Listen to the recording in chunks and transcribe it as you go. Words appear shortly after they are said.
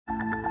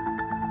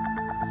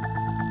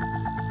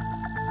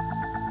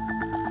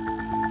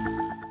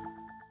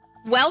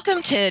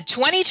Welcome to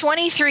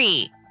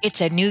 2023.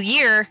 It's a new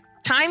year.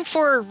 Time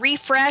for a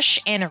refresh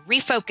and a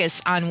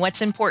refocus on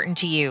what's important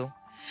to you.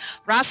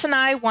 Ross and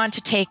I want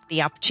to take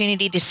the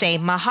opportunity to say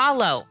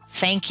mahalo.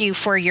 Thank you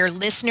for your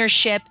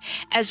listenership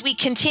as we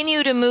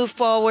continue to move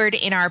forward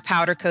in our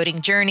powder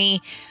coating journey,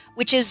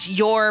 which is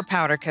your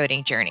powder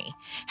coating journey.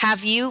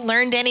 Have you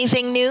learned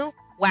anything new?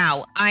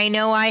 Wow, I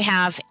know I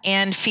have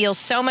and feel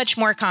so much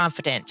more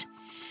confident.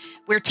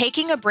 We're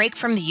taking a break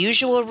from the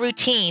usual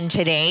routine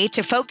today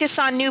to focus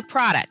on new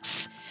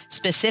products,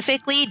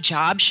 specifically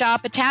job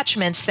shop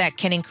attachments that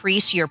can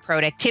increase your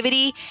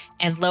productivity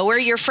and lower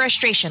your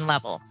frustration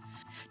level.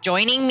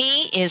 Joining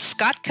me is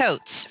Scott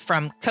Coates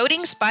from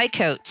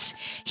Coatingsbycoates.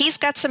 He's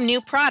got some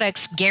new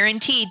products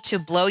guaranteed to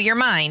blow your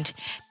mind.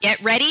 Get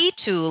ready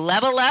to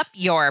level up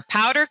your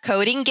powder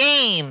coating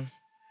game.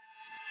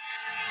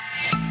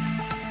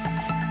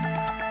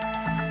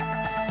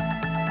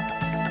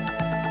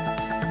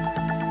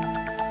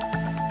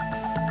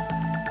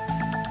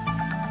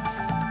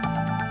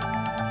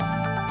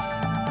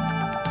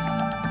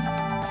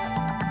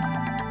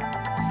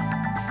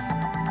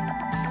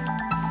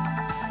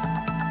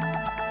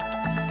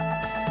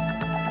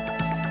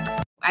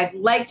 I'd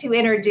like to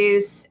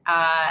introduce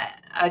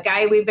a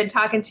guy we've been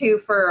talking to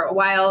for a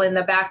while in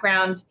the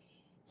background,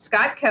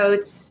 Scott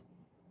Coates.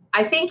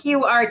 I think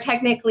you are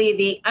technically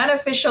the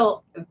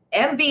unofficial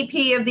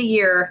MVP of the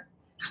year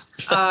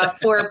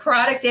for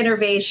product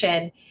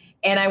innovation.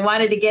 And I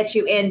wanted to get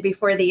you in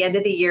before the end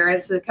of the year.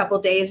 It's a couple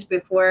days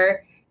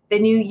before the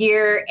new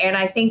year. And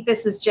I think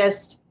this is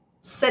just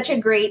such a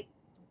great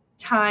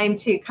time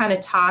to kind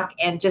of talk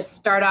and just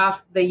start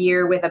off the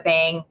year with a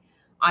bang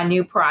on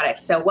new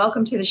products. So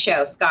welcome to the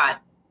show,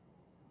 Scott.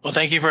 Well,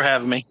 thank you for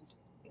having me.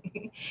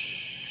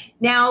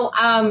 Now,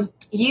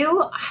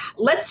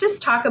 let's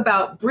just talk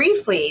about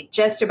briefly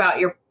just about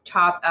your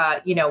top,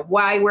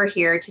 why we're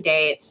here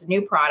today. It's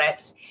new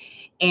products.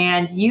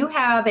 And you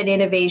have an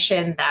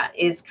innovation that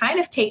is kind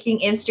of taking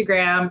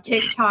Instagram,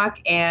 TikTok,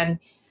 and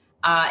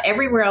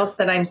everywhere else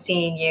that I'm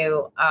seeing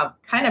you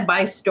kind of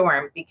by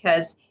storm,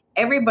 because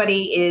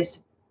everybody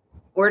is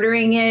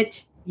ordering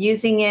it,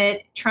 using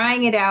it,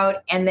 trying it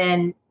out, and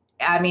then,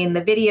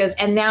 the videos,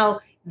 and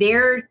now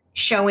they're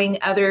showing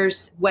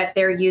others what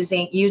they're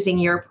using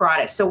your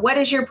product. So what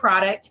is your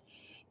product?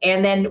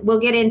 And then we'll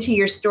get into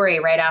your story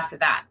right after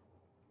that.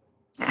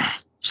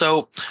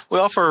 So we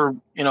offer,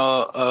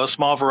 a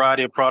small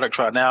variety of products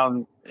right now,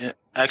 and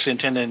actually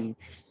intend to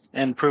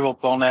improve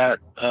upon that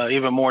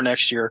even more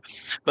next year.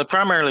 But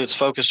primarily it's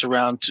focused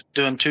around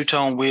doing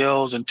two-tone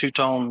wheels and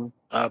two-tone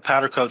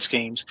powder coat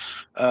schemes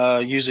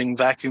using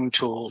vacuum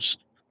tools,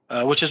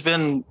 which has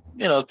been,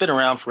 it's been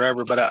around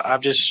forever, but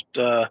I've just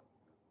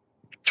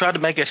tried to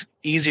make it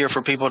easier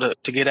for people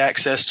to get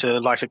access to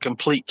like a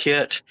complete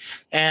kit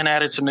and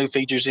added some new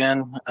features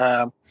in.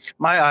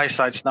 My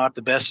eyesight's not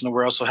the best in the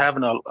world, so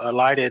having a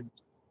lighted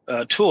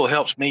tool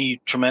helps me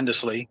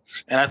tremendously.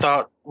 And I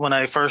thought when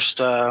I first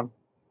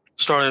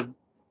started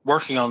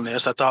working on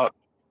this, I thought,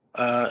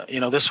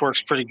 this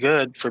works pretty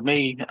good for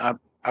me.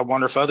 I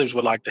wonder if others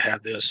would like to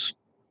have this.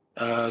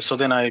 So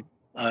then I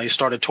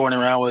started toying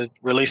around with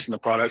releasing the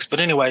products. But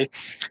anyway,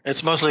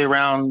 it's mostly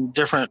around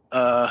different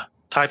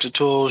types of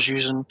tools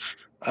using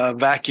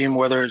vacuum,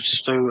 whether it's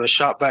through a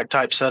shop vac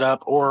type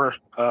setup or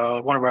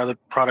one of our other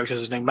products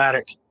is a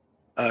pneumatic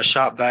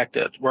shop vac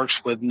that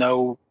works with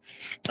no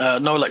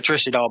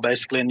electricity at all,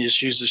 basically, and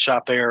just uses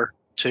shop air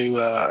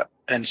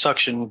and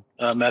suction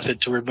method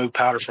to remove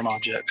powder from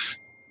objects.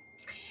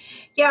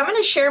 Yeah, I'm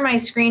going to share my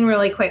screen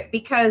really quick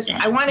because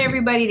I want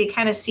everybody to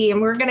kind of see,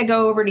 and we're going to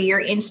go over to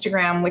your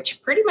Instagram,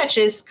 which pretty much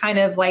is kind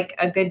of like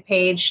a good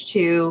page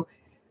to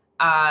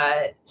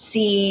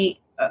see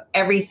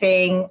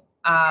everything.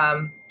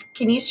 Can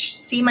you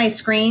see my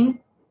screen?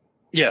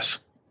 Yes.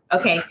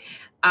 Okay.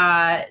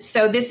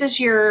 So this is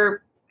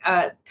your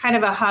kind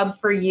of a hub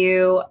for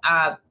you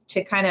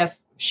to kind of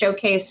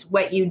showcase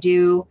what you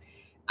do.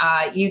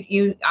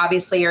 You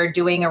obviously are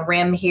doing a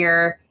rim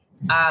here.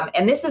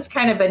 And this is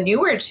kind of a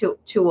newer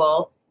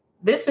tool.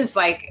 This is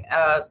like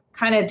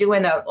kind of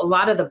doing a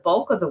lot of the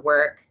bulk of the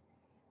work.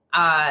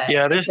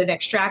 It's an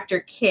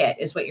extractor kit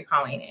is what you're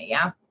calling it,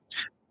 yeah?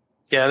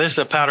 Yeah, this is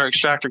a powder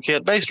extractor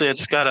kit. Basically,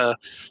 it's got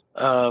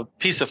a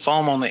piece of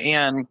foam on the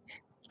end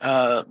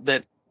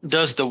that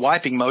does the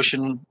wiping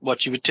motion,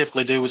 what you would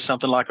typically do with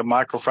something like a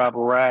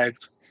microfiber rag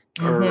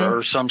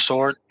or some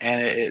sort.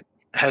 And it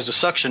has a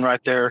suction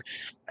right there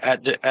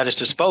at its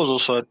disposal,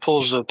 so it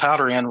pulls the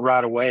powder in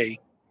right away.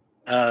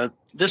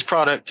 This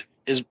product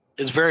is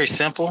very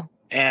simple,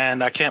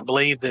 and I can't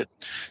believe that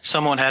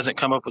someone hasn't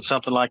come up with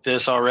something like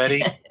this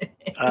already.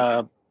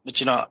 But,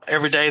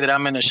 every day that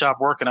I'm in the shop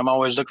working, I'm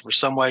always looking for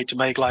some way to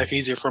make life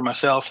easier for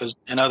myself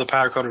and other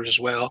powder coaters as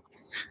well.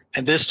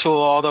 And this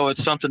tool, although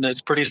it's something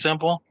that's pretty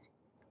simple,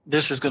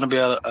 this is going to be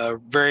a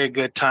very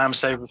good time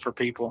saver for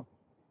people.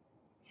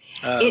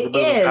 It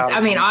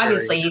is.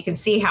 Obviously, you can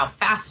see how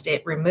fast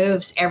it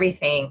removes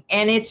everything.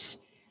 And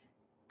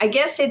I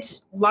guess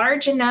it's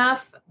large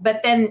enough,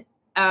 but then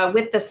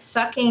with the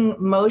sucking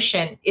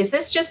motion, is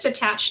this just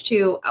attached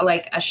to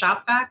like a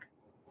shop vac?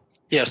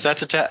 Yes,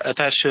 that's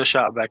attached to a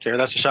shop vac there.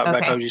 That's the shop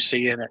vac hose you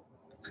see in it.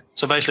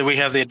 So basically, we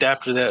have the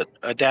adapter that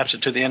adapts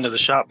it to the end of the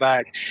shop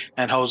vac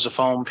and holds the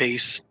foam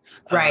piece.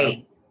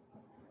 Right.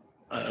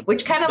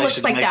 Which kind of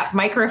looks like that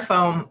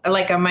microphone,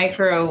 like a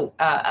microphone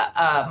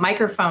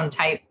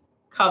type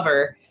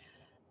cover,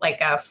 like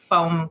a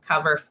foam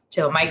cover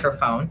to a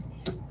microphone.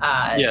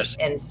 Yes.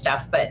 And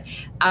stuff. But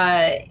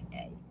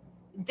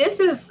this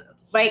is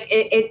like,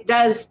 it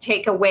does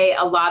take away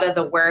a lot of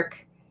the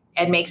work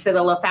and makes it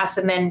a little fast.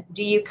 And then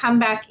do you come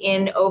back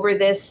in over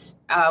this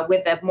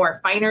with a more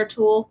finer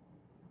tool?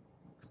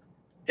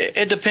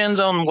 It depends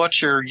on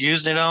what you're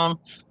using it on.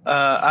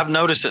 I've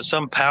noticed that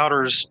some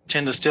powders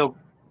tend to still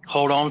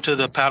hold on to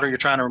the powder you're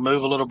trying to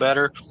remove a little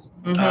better.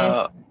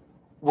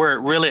 Where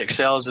it really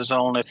excels is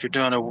on if you're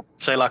doing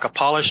say like a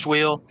polished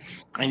wheel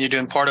and you're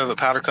doing part of it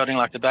powder coating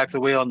like the back of the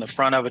wheel and the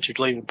front of it you're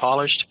leaving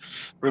polished.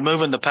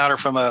 Removing the powder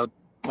from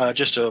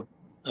just a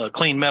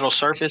clean metal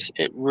surface,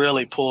 it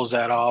really pulls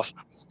that off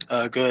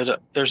good.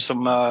 There's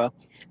some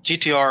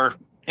GTR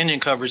engine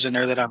covers in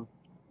there that I'm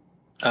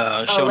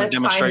showing a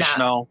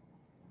demonstration on.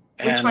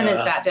 Which one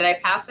is that? Did I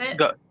pass it?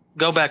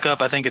 Go back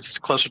up. I think it's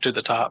closer to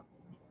the top.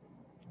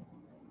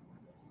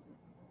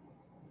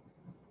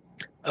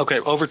 Okay,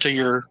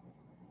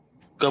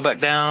 go back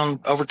down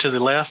over to the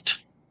left.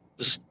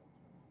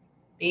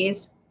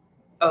 These?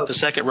 Oh. The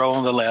second row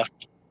on the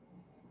left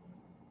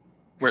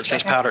where it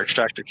says powder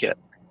extractor kit.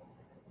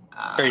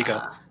 There you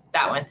go.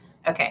 That one.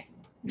 Okay.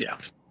 Yeah.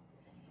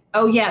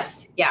 Oh,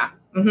 yes. Yeah.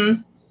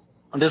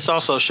 Mm-hmm. This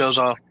also shows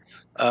off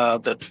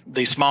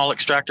the small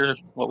extractor,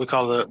 what we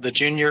call the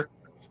junior.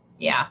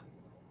 Yeah.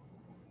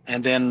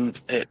 And then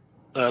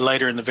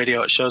later in the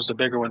video, it shows the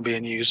bigger one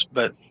being used.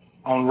 But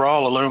on raw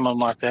aluminum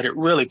like that, it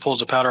really pulls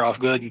the powder off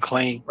good and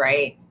clean.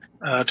 Right.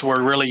 To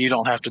where really you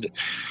don't have to,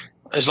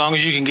 as long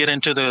as you can get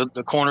into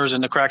the corners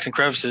and the cracks and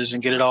crevices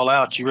and get it all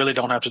out, you really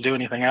don't have to do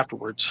anything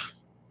afterwards.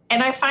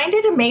 And I find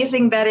it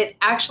amazing that it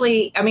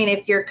actually, I mean,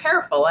 if you're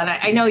careful, and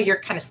I know you're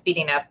kind of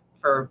speeding up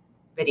for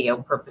video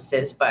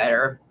purposes,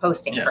 or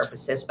posting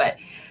purposes, but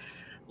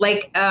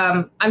like,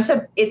 I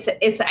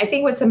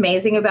think what's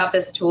amazing about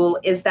this tool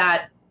is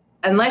that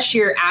unless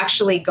you're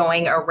actually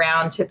going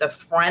around to the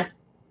front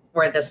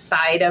or the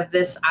side of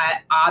this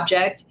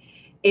object,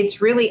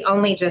 it's really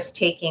only just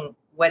taking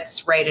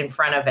what's right in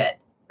front of it,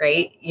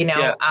 right? You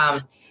know,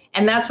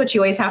 and that's what you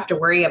always have to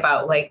worry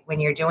about, like when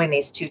you're doing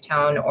these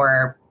two-tone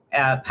or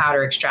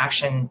powder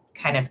extraction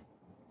kind of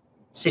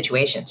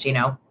situations, you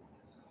know?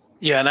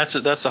 Yeah, and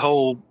that's the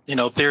whole,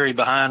 theory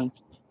behind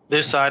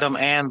this item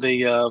and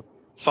the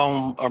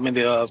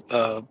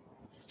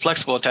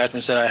flexible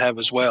attachments that I have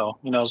as well.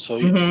 So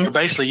you're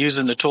basically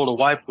using the tool to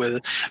wipe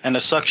with, and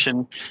the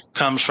suction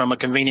comes from a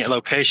convenient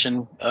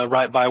location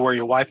right by where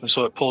you're wiping,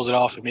 so it pulls it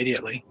off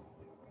immediately.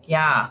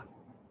 Yeah.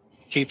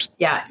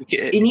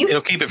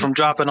 It'll keep it from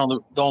dropping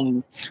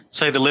on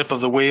say the lip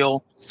of the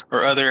wheel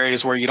or other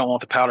areas where you don't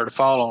want the powder to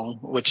fall on,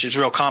 which is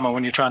real common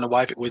when you're trying to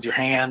wipe it with your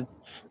hand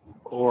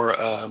or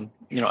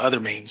other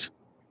means.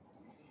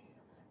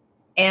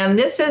 And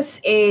this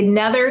is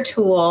another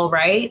tool,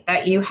 right,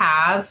 that you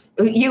have.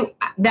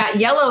 That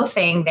yellow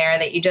thing there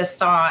that you just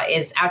saw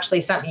is actually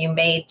something you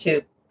made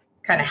to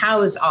kind of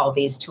house all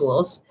these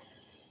tools.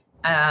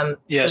 So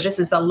this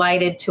is a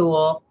lighted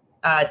tool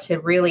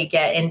to really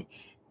get in.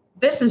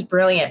 This is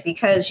brilliant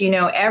because,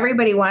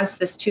 everybody wants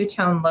this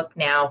two-tone look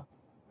now,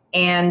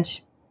 and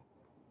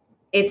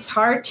it's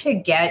hard to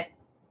get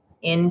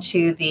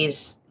into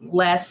these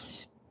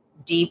less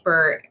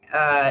deeper,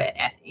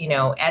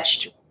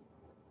 etched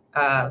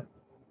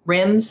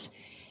rims.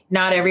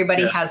 Not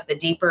everybody has the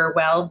deeper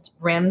weld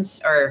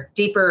rims or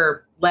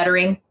deeper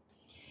lettering.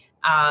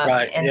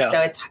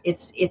 So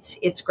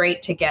it's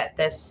great to get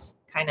this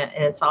kind of,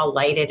 and it's all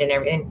lighted and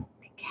everything.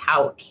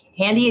 How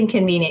handy and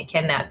convenient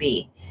can that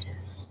be?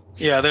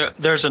 Yeah,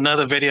 there's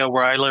another video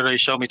where I literally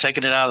showed me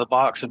taking it out of the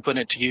box and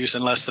putting it to use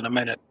in less than a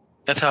minute.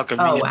 That's how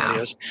convenient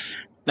it is.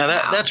 Now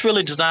that's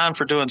really designed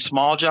for doing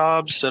small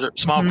jobs, that are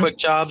small, quick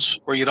jobs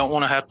where you don't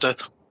want to have to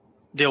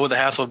deal with the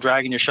hassle of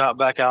dragging your shop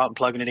back out and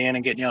plugging it in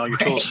and getting all your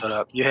tools set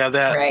up. You have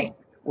that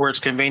where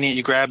it's convenient.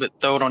 You grab it,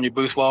 throw it on your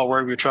booth wall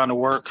wherever you're trying to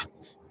work,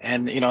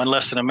 and in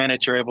less than a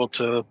minute you're able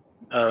to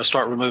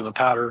start removing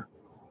powder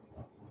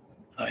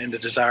in the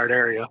desired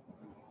area.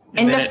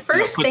 And the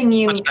first thing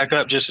puts back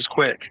up just as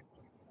quick.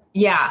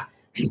 Yeah.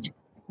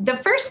 The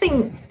first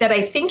thing that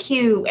I think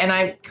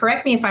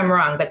correct me if I'm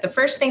wrong, but the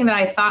first thing that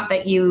I thought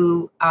that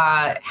you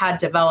had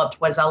developed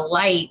was a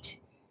light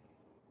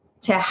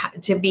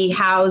to be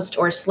housed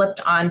or slipped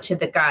onto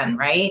the gun,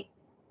 right?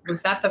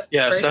 Was that the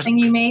first thing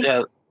you made?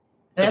 Yeah.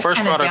 The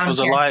first product was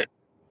a light.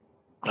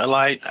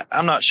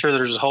 I'm not sure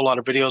there's a whole lot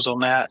of videos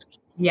on that.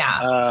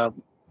 Yeah.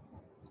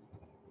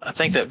 I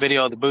think that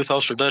video of the booth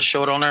holster does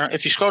show it on there.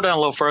 If you scroll down a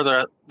little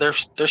further, there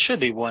should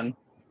be one.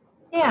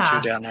 Yeah.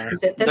 Or two down there.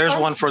 Is it this There's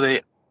one? one for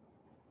the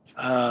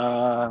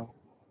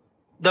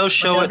those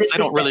show it. They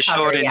don't really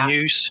show it in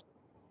use.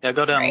 Yeah,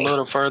 go down a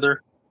little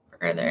further.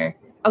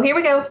 Oh, here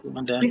we go.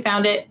 We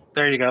found it.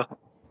 There you go.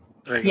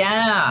 There you go.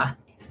 Yeah.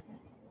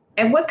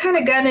 And what kind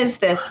of gun is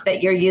this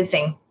that you're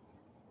using?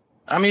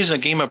 I'm using a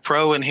Gema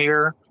Pro in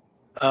here.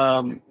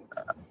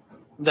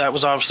 That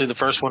was obviously the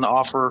first one to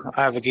offer.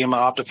 I have a Gema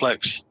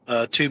Optiflex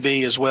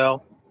 2B as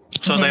well.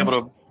 So I was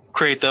able to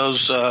create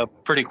those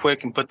pretty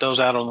quick and put those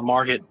out on the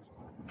market.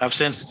 I've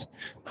since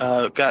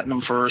gotten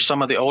them for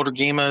some of the older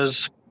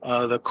Gemas,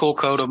 the Cool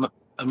Code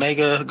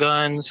Omega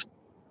guns,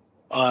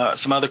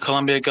 some other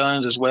Columbia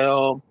guns as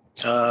well,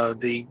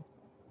 the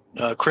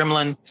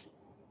Kremlin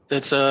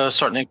that's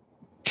starting to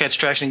catch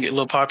traction and get a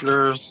little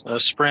popular,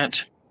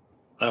 Sprint,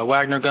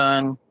 Wagner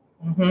gun,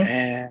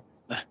 and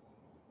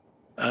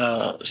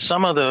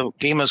some of the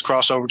Gemas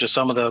cross over to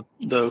some of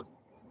the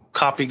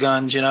copy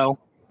guns,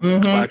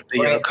 like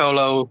the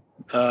Colo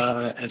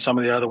and some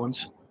of the other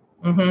ones.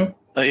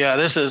 But yeah,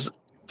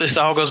 this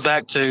all goes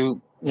back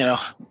to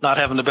not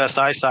having the best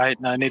eyesight,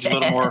 and I need a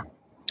little more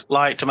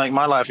light to make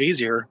my life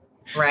easier.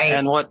 Right.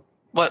 And what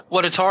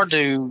it's hard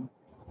to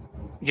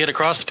get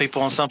across to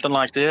people on something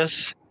like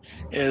this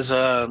is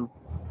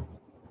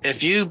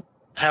if you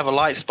have a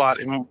light spot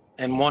in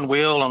one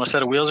wheel on a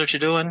set of wheels that you're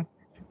doing,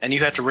 and you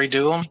have to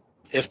redo them.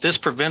 If this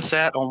prevents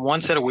that on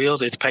one set of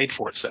wheels, it's paid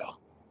for itself.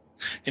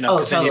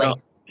 Because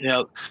totally.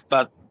 then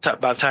by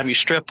the time you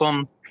strip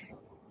them,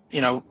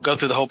 go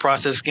through the whole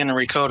process again and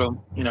recoat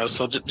them.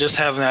 So just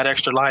having that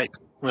extra light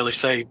really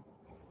save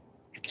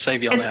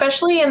you on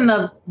especially in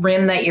the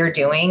rim that you're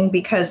doing,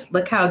 because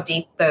look how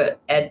deep the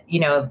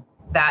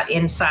that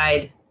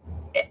inside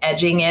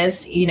edging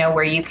is.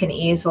 Where you can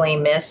easily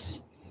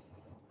miss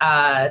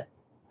that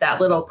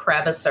little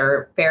crevice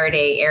or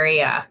Faraday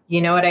area.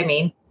 You know what I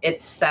mean?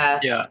 It's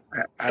yeah,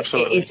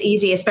 absolutely. It's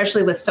easy,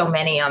 especially with so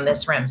many on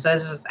this rim. So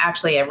this is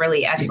actually a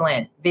really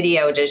excellent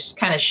video to just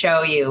kind of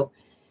show you,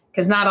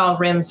 because not all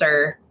rims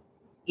are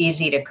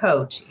easy to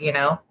coat,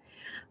 yeah.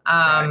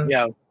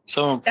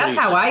 So that's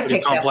how I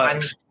picked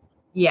complex.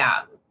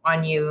 up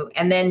on you.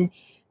 And then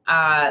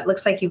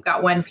looks like you've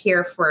got one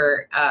here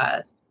for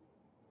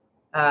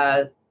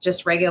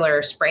just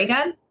regular spray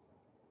gun.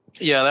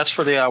 Yeah, that's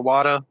for the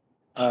Iwata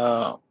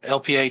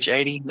LPH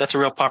 80. That's a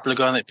real popular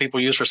gun that people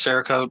use for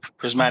Cerakote.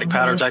 Prismatic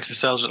Powders actually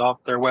sells it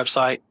off their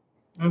website.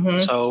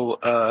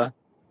 So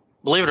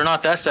believe it or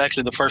not, that's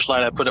actually the first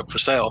light I put up for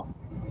sale.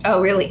 Oh,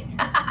 really?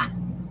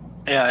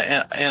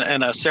 Yeah,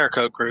 in a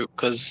Cerakote group,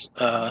 because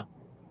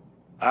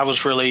I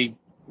was really,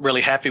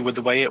 really happy with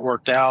the way it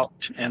worked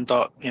out and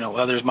thought,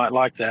 others might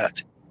like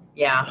that.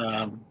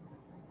 Yeah.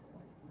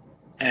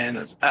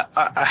 And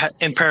I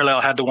in parallel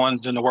had the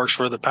ones in the works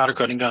for the powder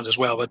coating guns as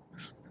well, but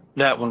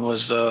that one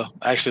was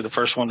actually the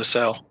first one to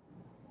sell.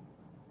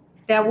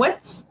 Now,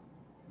 what's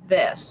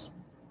this?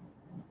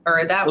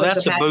 Or that was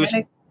that's a booth.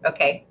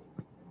 Okay.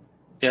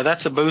 Yeah,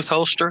 that's a booth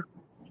holster.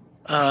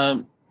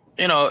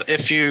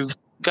 If you've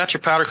got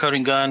your powder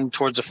coating gun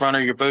towards the front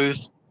of your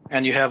booth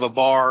and you have a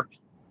bar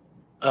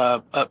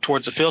up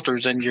towards the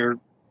filters, and you're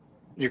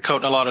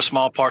coating a lot of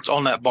small parts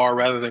on that bar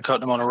rather than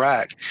coating them on a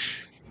rack,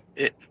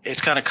 it's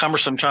kind of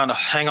cumbersome trying to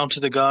hang on to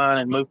the gun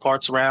and move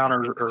parts around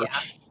or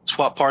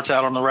swap parts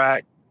out on the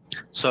rack.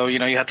 So, you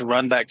have to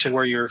run back to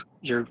where your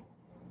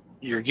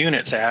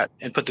unit's at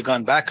and put the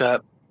gun back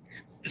up.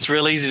 It's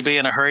real easy to be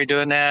in a hurry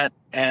doing that.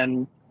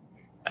 And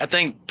I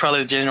think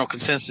probably the general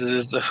consensus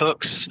is the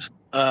hooks,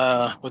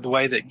 with the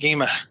way that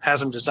Gema has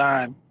them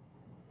designed,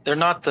 they're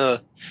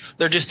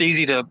just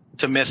easy to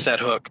miss that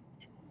hook,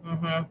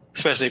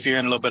 especially if you're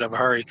in a little bit of a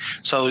hurry.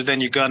 So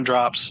then your gun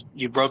drops,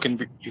 you've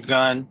broken your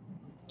gun.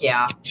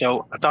 Yeah.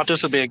 So I thought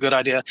this would be a good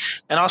idea.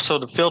 And also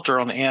the filter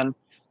on the end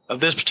of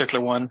this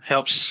particular one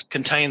helps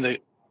contain the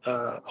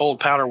old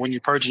powder when you're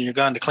purging your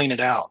gun to clean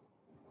it out.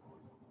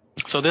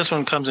 So this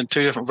one comes in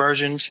two different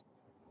versions.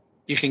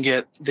 You can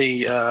get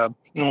the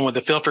one with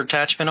the filter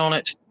attachment on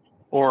it,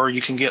 or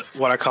you can get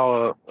what I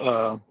call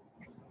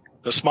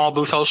the small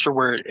booth holster,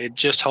 where it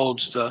just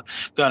holds the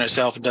gun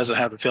itself and doesn't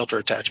have the filter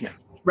attachment.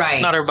 Right.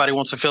 Not everybody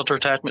wants a filter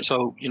attachment,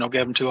 so give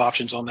them two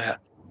options on that.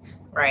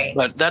 Right.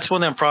 But that's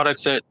one of them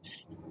products that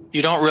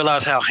you don't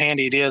realize how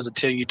handy it is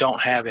until you don't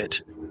have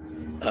it.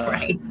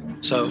 Right.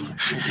 So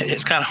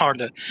it's kind of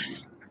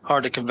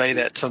hard to convey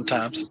that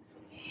sometimes.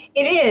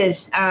 It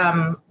is.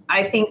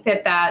 I think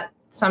that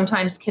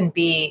sometimes can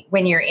be,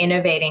 when you're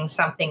innovating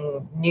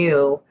something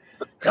new,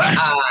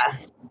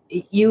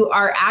 you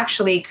are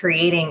actually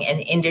creating an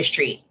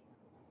industry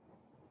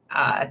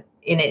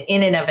in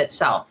and of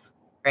itself,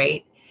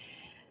 right?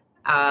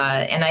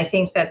 And I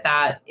think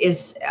that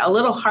is a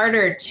little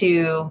harder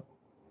to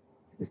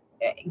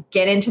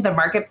get into the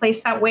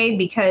marketplace that way,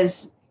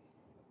 because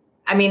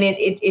I mean,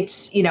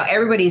 it's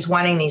everybody's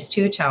wanting these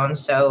two-tones,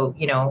 so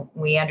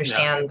we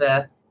understand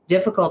the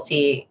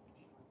difficulty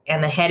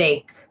and the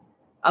headache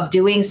of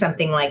doing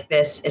something like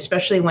this,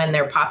 especially when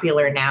they're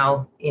popular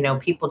now.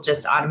 People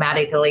just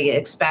automatically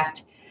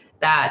expect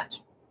that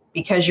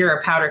because you're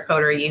a powder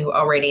coater, you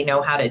already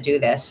know how to do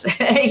this,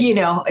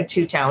 a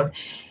two-tone.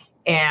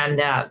 And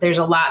there's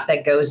a lot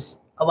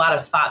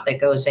of thought that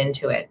goes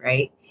into it,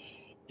 right?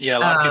 Yeah, a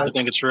lot of people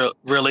think it's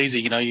real easy.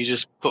 You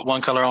just put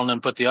one color on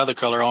and put the other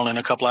color on in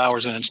a couple of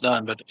hours and it's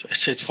done. But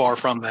it's far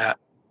from that.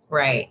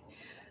 Right.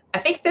 I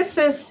think this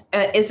is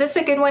this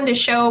a good one to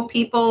show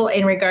people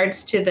in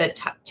regards to the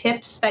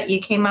tips that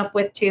you came up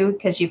with too?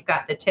 Because you've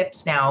got the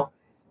tips now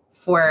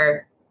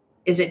for,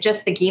 is it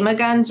just the Gema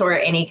guns or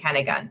any kind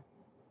of gun?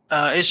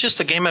 It's just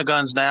the Gema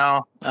guns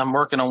now. I'm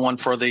working on one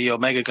for the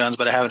Omega guns,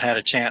 but I haven't had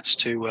a chance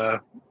to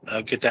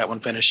get that one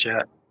finished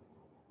yet.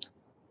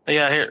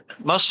 Yeah, here,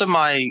 most of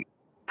my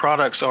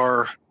products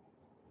are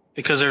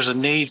because there's a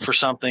need for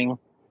something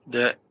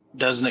that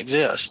doesn't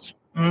exist.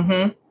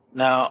 Mm-hmm.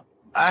 Now,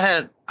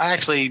 I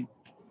actually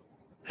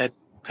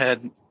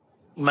had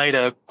made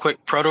a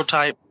quick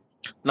prototype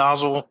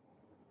nozzle,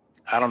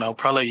 I don't know,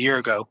 probably a year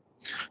ago,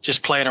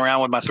 just playing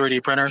around with my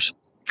 3D printers,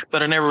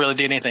 but I never really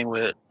did anything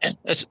with it.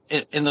 It's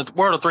in the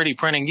world of 3D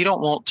printing, you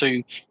don't want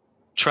to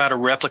try to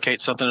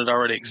replicate something that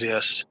already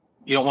exists.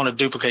 You don't want to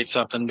duplicate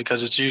something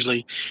because it's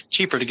usually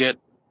cheaper to get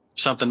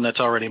something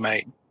that's already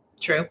made.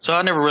 True. So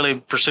I never really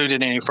pursued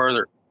it any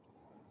further.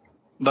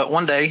 But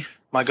one day,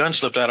 my gun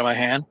slipped out of my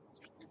hand,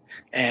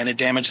 and it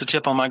damaged the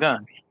tip on my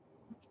gun.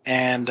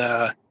 And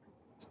I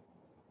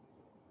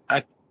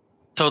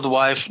told the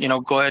wife,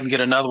 go ahead and get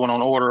another one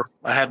on order.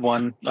 I had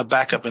a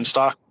backup in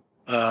stock,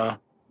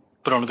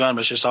 put on the gun,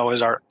 but it's just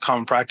always our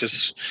common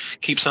practice.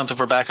 Keep something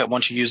for backup.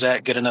 Once you use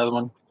that, get another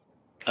one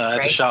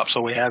at the shop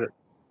so we have it.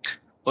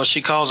 Well,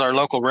 she calls our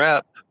local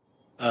rep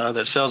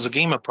that sells the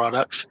Gema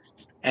products,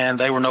 and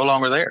they were no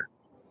longer there.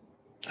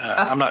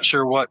 I'm not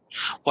sure what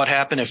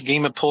happened, if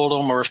Gema pulled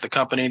them or if the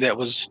company that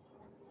was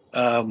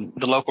the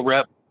local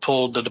rep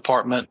pulled the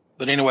department.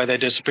 But anyway, they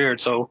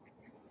disappeared. So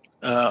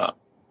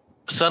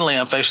suddenly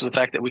I'm faced with the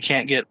fact that we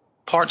can't get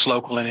parts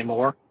local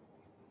anymore,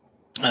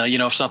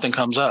 if something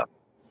comes up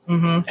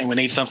and we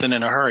need something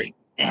in a hurry.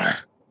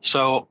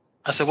 So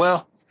I said,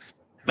 well,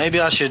 maybe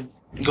I should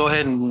go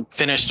ahead and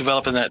finish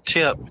developing that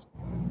tip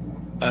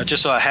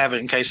just so I have it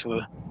in case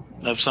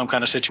of some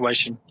kind of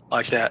situation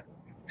like that.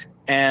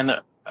 And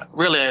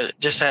really,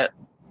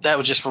 that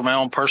was just for my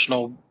own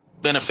personal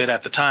benefit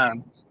at the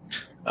time.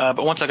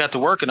 But once I got to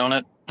working on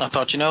it, I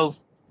thought,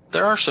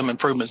 there are some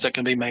improvements that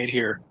can be made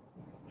here.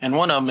 And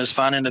one of them is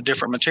finding a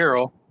different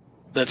material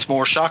that's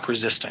more shock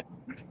resistant.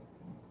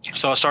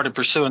 So I started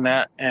pursuing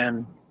that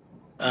and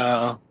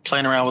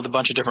playing around with a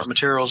bunch of different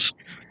materials.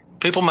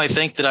 People may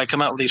think that I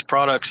come out with these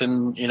products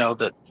and,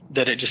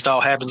 that it just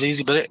all happens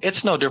easy, but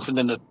it's no different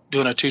than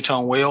doing a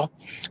two-tone wheel.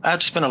 I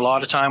had to spend a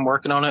lot of time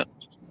working on it.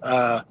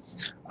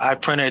 I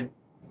printed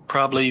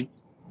probably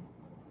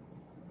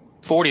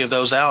 40 of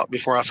those out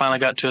before I finally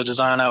got to a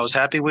design I was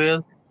happy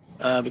with.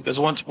 Because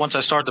once I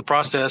start the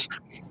process,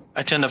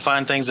 I tend to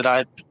find things that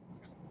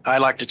I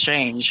like to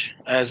change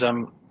as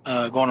I'm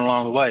going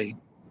along the way.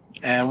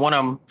 And one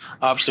of them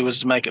obviously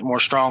was to make it more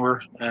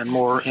stronger and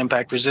more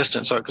impact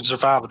resistant so it could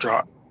survive a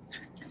drop.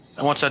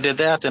 And once I did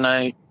that, then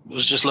I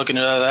was just looking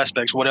at other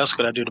aspects. What else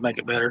could I do to make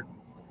it better?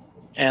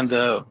 And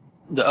the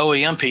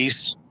OEM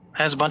piece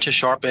has a bunch of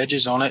sharp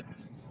edges on it.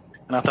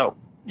 And I thought,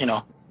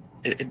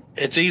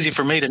 it's easy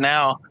for me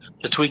to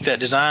tweak that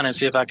design and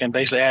see if I can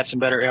basically add some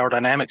better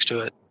aerodynamics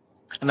to it.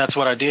 And that's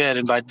what I did.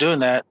 And by doing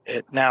that,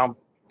 it now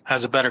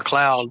has a better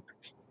cloud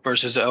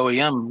versus the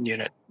OEM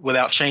unit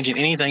without changing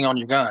anything on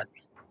your gun.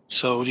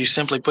 So you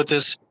simply put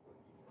this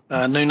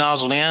new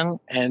nozzle in,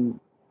 and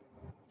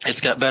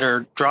it's got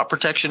better drop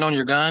protection on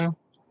your gun,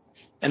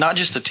 and not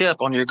just the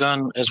tip, on your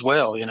gun as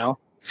well,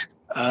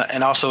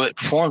 and also it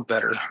performed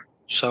better.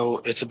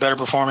 So it's a better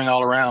performing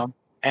all around.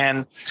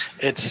 And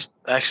it's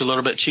actually a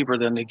little bit cheaper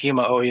than the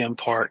Gema OEM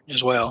part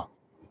as well.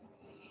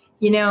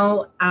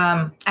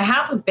 I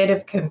have a bit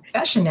of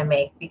confession to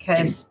make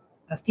because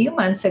a few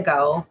months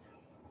ago,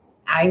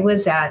 I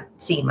was at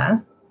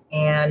Gema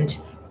and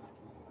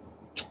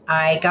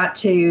I got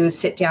to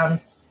sit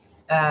down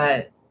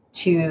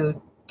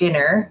to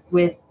dinner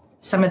with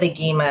some of the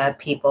Gema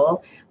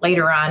people.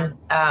 Later on,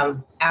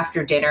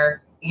 after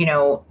dinner,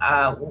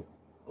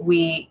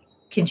 we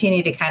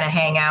continued to kind of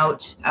hang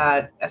out,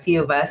 a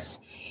few of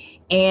us,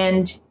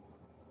 and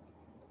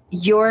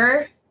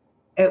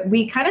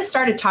we kind of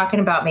started talking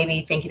about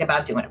maybe thinking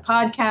about doing a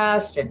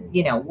podcast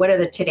and, what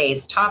are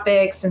today's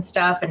topics and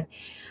stuff. And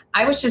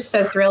I was just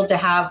so thrilled to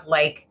have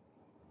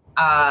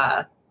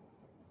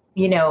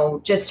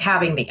just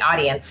having the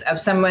audience of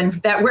someone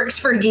that works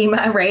for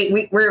Gema, right?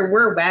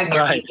 We're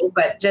Wagner people,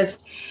 but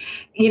just,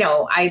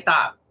 I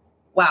thought,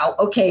 wow,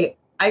 okay,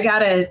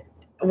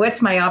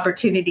 what's my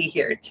opportunity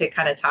here to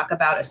kind of talk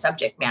about a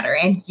subject matter?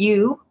 And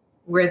you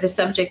were the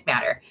subject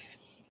matter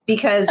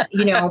because,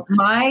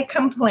 my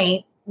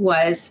complaint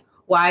was,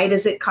 why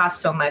does it cost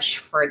so much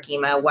for a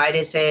Gema? Why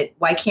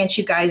can't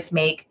you guys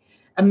make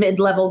a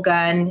mid-level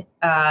gun,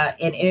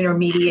 an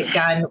intermediate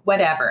gun,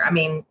 whatever? I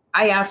mean,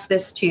 I asked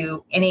this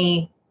to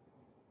any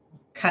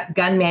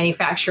gun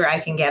manufacturer I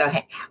can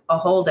get a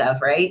hold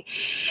of, right?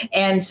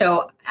 And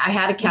so I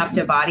had a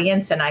captive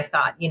audience, and I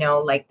thought,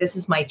 this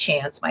is my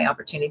chance, my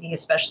opportunity,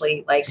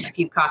 especially like a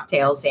few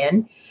cocktails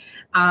in.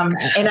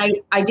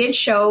 And I did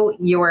show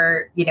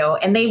your,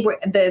 and they were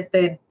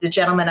the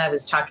gentleman I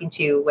was talking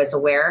to was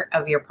aware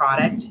of your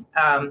product.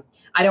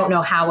 I don't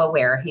know how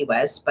aware he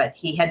was, but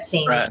he had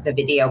seen the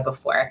video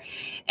before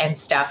and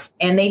stuff.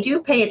 And they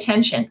do pay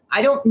attention.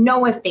 I don't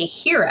know if they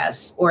hear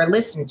us or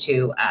listen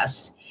to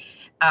us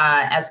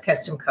as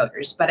custom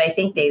coders, but I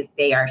think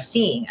they are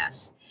seeing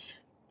us.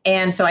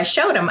 And so I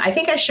showed him, I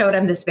think I showed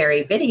him this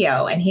very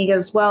video, and he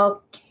goes,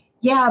 well,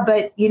 yeah,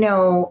 but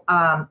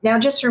now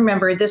just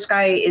remember, this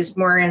guy is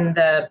more in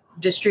the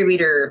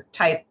distributor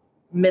type,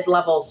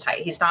 mid-levels type.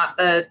 He's not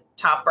the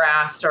top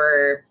brass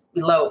or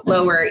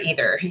lower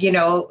either,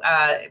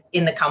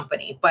 in the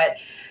company. But,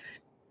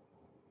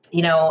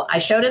 I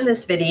showed him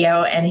this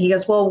video, and he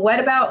goes, well, what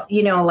about,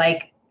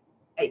 and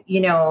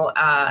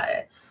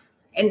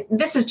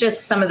this is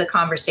just some of the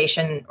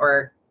conversation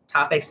or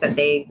topics that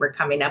they were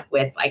coming up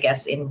with, I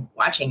guess, in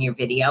watching your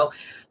video,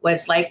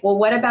 was like, well,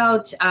 what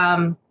about,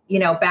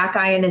 back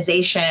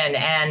ionization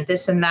and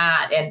this and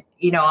that, and,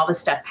 all this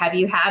stuff. Have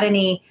you had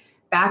any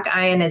back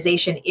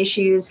ionization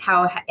issues?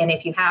 And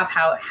if you have,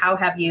 how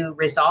have you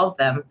resolved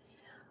them?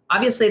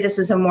 Obviously, this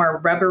is a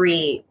more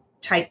rubbery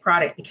type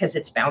product because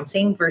it's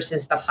bouncing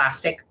versus the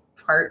plastic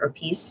part or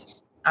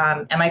piece.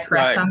 Am I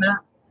correct on that?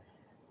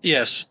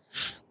 Yes.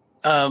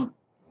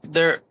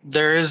 There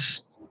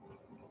is,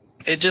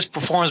 it just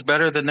performs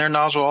better than their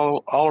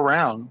nozzle all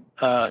around.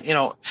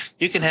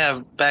 You can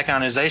have back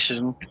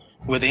ionization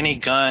with any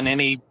gun,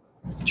 any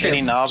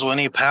nozzle,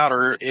 any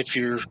powder, if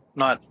you're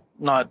not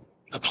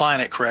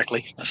applying it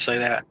correctly. Let's say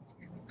that.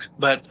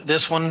 But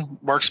this one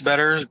works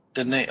better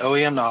than the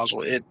OEM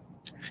nozzle.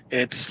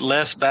 It's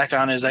less back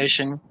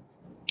ionization.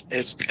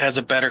 It has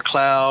a better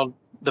cloud.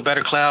 The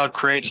better cloud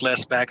creates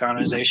less back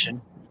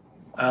ionization.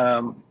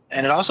 And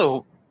it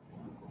also,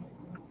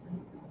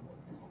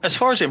 as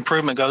far as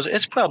improvement goes,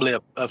 it's probably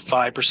a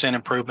 5%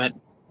 improvement.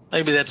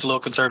 Maybe that's a little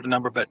conservative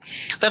number, but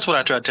that's what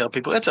I try to tell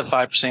people. It's a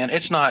 5%.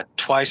 It's not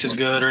twice as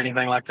good or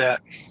anything like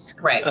that.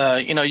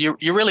 Right.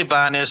 You're really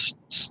buying this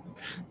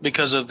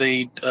because of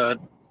the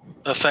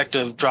effect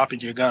of dropping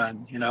your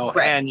gun,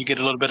 and you get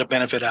a little bit of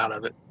benefit out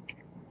of it.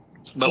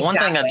 But one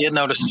thing I did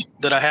notice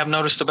that I have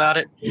noticed about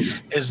it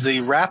is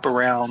the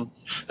wraparound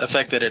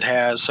effect that it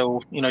has.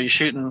 So, you're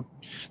shooting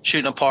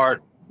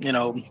apart.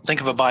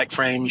 Think of a bike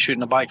frame, you're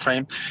shooting a bike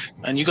frame,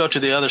 and you go to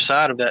the other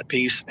side of that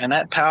piece, and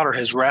that powder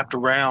has wrapped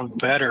around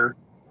better,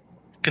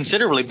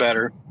 considerably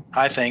better,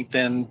 I think,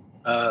 than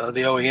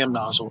the OEM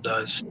nozzle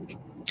does.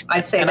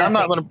 I'd say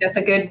that's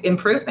a good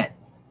improvement.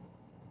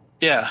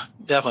 Yeah,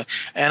 definitely.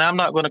 And I'm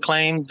not going to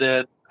claim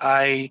that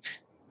I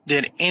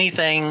did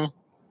anything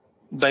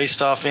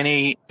based off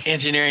any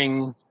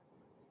engineering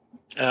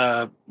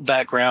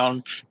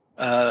background.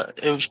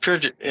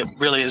 It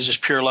really is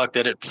just pure luck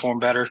that it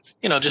performed better.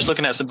 Just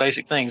looking at some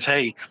basic things.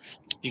 Hey,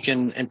 you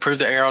can improve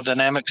the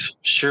aerodynamics.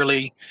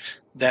 Surely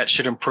that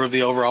should improve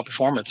the overall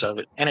performance of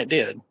it. And it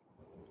did.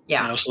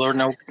 Yeah. So there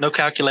were no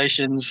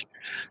calculations,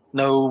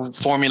 no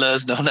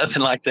formulas, no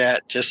nothing like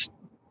that. Just,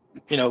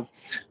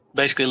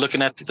 basically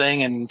looking at the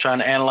thing and trying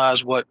to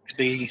analyze what could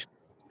be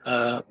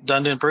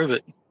done to improve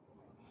it.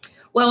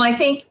 Well, I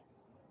think,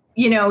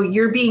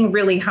 you're being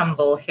really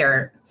humble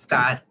here,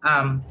 Scott.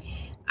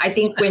 I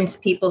think when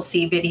people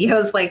see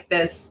videos like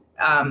this,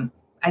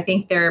 I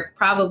think they're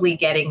probably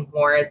getting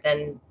more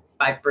than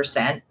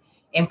 5%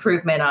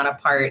 improvement on a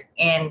part.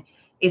 And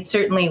it's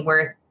certainly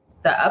worth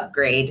the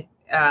upgrade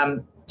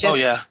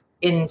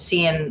in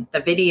seeing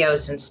the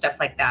videos and stuff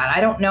like that. I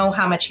don't know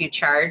how much you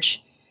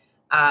charge.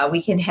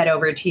 We can head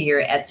over to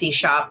your Etsy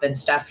shop and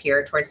stuff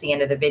here towards the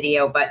end of the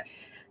video, but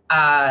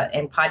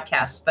and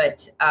podcast.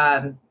 But,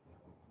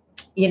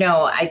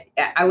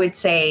 I would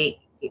say,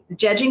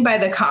 judging by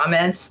the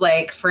comments,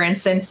 like, for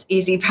instance,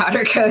 easy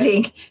powder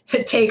coating,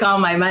 take all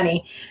my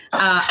money.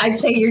 I'd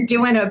say you're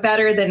doing it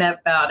better than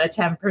about a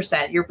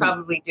 10%. You're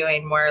probably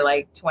doing more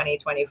like 20,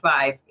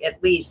 25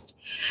 at least,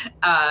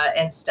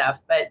 and stuff.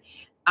 But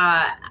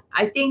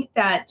I think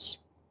that,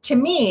 to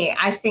me,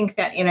 I think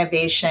that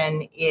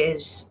innovation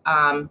is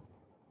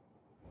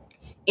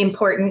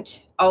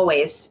important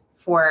always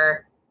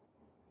for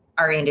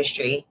our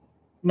industry,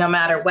 no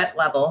matter what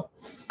level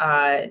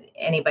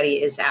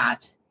anybody is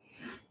at.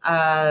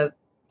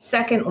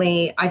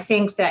 Secondly, I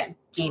think that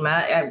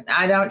GEMA,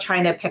 I don't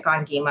try to pick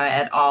on GEMA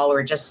at all,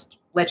 or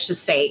let's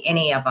just say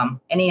any of them,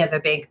 any of the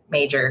big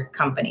major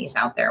companies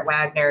out there,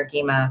 Wagner,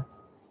 GEMA,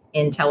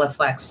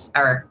 Intelliflex,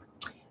 or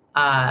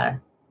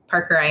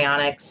Parker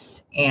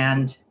Ionics,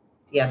 and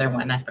the other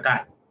one, I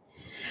forgot.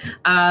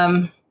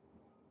 I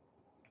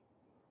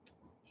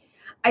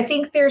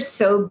think they're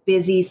so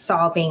busy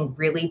solving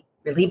really,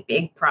 really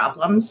big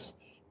problems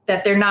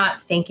that they're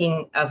not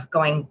thinking of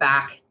going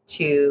back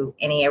to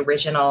any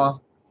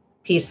original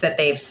piece that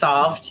they've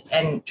solved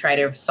and try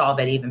to solve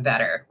it even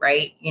better,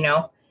 right? Do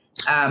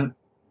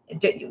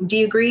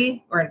you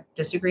agree or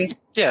disagree?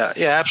 Yeah,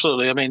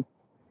 absolutely. I mean,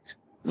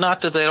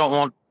 not that they don't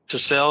want to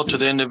sell to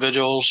the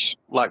individuals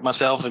like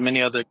myself and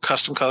many other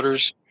custom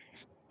coders.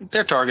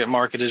 Their target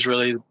market is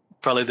really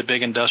probably the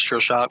big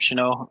industrial shops,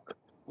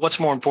 what's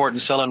more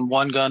important, selling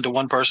one gun to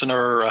one person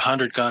or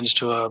 100 guns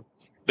to a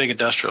big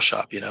industrial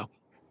shop,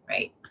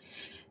 Right.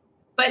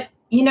 But,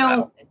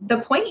 the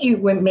point you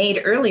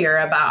made earlier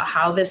about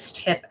how this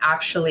tip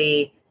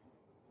actually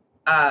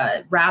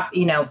wraps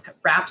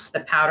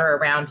the powder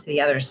around to the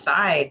other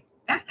side,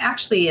 that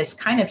actually is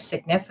kind of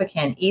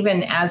significant,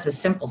 even as a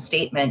simple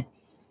statement,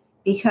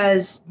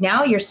 because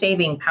now you're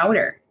saving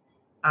powder.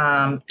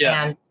 And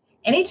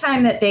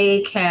anytime that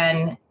they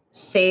can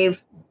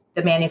save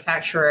the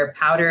manufacturer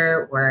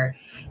powder or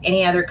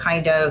any other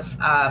kind of,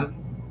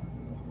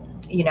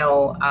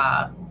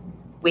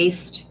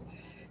 waste,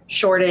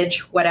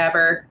 shortage,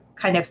 whatever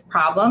kind of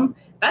problem,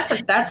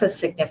 that's a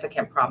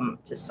significant problem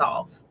to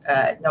solve,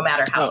 no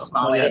matter how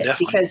small it is.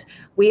 Definitely. Because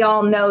we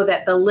all know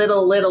that the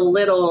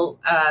little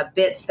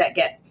bits that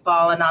get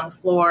fallen on the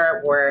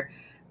floor or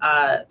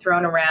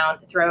thrown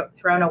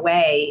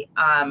away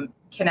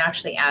can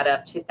actually add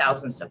up to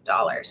thousands of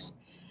dollars.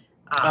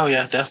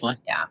 Definitely.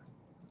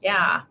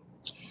 Yeah.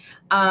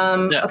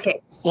 Okay.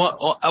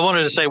 Well, I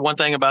wanted to say one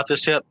thing about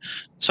this tip.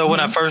 So when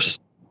I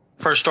first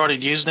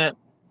started using it,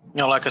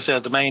 like I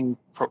said, the main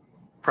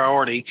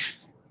priority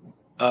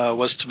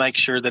was to make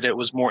sure that it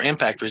was more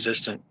impact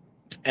resistant.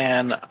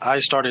 And I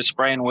started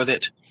spraying with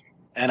it,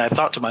 and I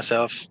thought to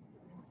myself,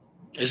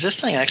 is this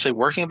thing actually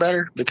working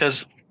better?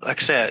 Because, like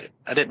I said,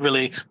 there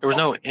was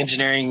no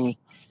engineering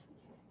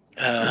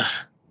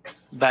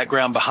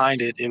background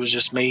behind it. It was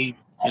just me,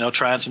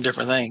 trying some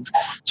different things.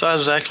 So I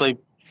was actually,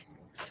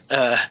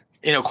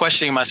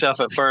 questioning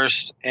myself at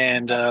first.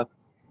 And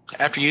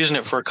after using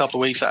it for a couple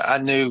of weeks, I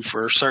knew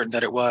for certain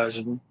that it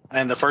was.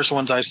 And the first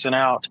ones I sent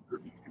out,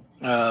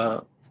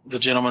 the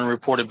gentleman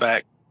reported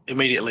back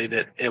immediately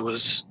that it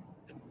was,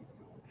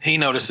 he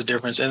noticed the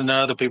difference, and then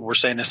other people were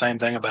saying the same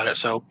thing about it.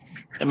 So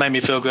it made me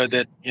feel good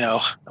that,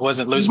 I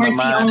wasn't losing my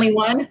mind. The only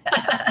one.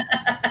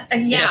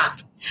 Yeah.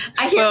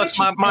 I hear it's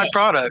my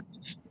product,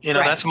 Right.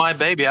 That's my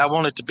baby. I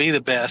want it to be the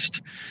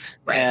best.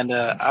 Right. And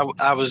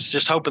I was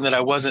just hoping that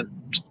I wasn't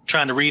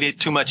trying to read it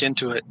too much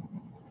into it.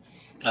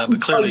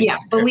 But clearly,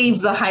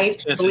 believe the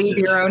hype, believe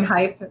your own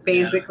hype,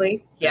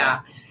 basically.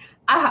 Yeah.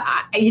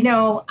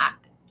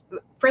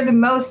 For the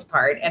most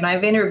part, and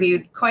I've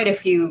interviewed quite a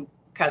few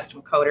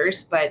custom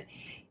coders, but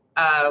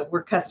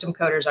we're custom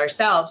coders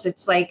ourselves.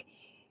 It's like,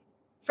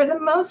 for the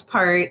most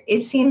part,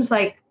 it seems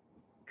like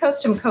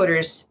custom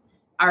coders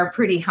are a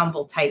pretty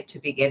humble type to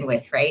begin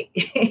with, right?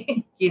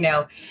 And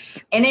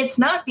it's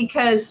not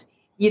because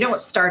you don't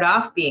start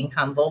off being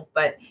humble,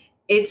 but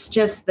it's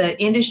just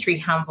the industry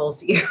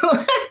humbles you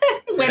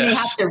when they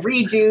have to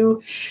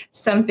redo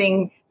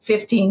something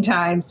 15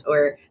 times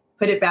or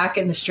put it back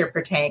in the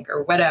stripper tank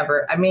or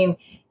whatever. I mean,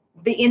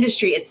 the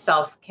industry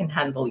itself can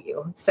humble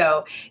you.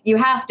 So you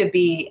have to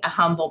be a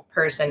humble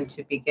person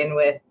to begin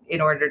with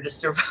in order to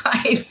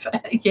survive,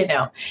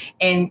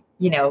 and,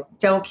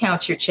 don't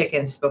count your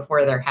chickens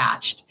before they're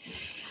hatched.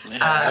 Yeah,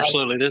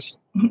 absolutely. This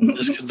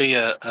could be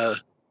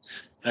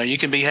you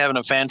can be having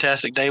a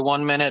fantastic day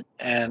one minute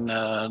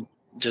and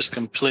just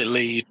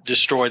completely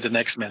destroy the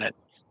next minute.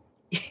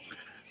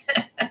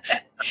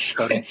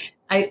 Cody.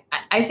 I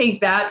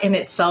think that in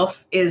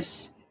itself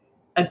is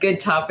a good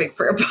topic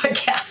for a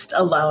podcast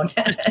alone.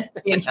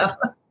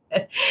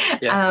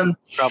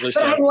 Probably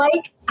so.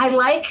 But I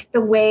like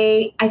the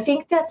way, I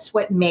think that's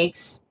what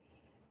makes,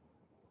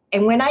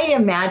 and when I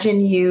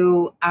imagine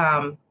you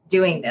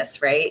doing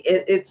this, right,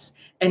 it's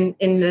and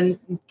then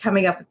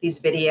coming up with these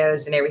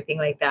videos and everything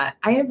like that,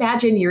 I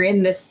imagine you're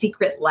in this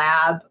secret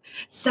lab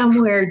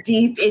somewhere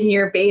deep in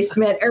your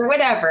basement or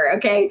whatever.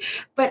 Okay.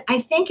 But I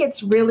think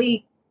it's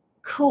really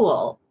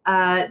cool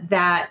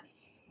that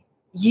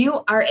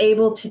you are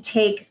able to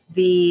take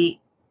the,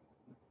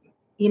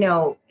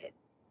 you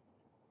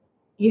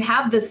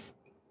have this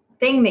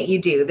thing that you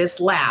do, this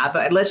lab,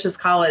 let's just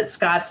call it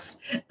Scott's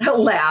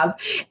lab,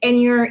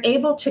 and you're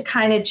able to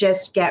kind of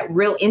just get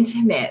real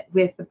intimate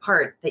with the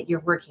part that you're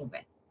working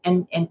with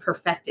and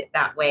perfect it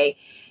that way.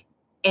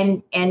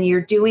 And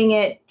you're doing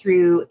it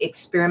through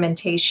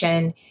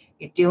experimentation.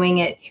 You're doing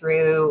it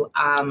through,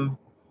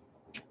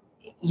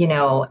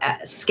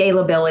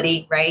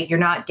 scalability, right? You're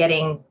not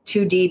getting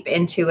too deep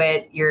into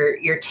it.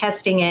 You're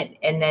testing it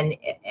and then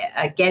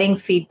getting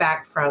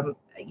feedback from,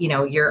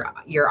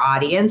 your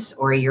audience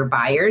or your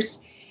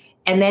buyers,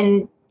 and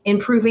then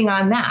improving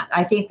on that.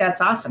 I think that's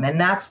awesome. And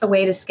that's the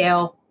way to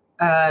scale.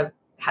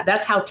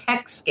 That's how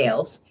tech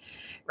scales,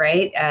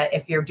 right?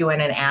 If you're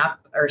doing an app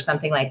or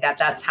something like that,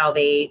 that's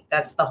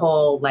the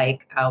whole,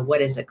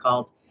 what is it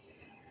called?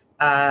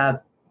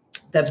 The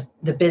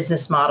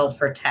business model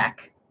for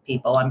tech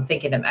people. I'm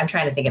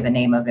trying to think of the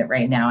name of it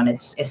right now and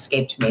it's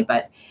escaped me,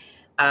 but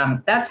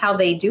that's how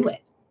they do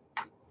it.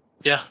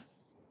 Yeah.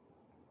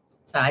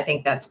 So I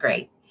think that's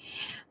great.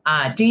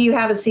 Do you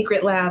have a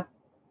secret lab?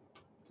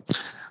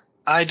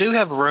 I do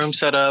have a room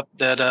set up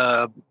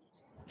that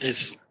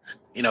is,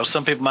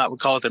 some people might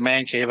call it the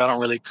man cave. I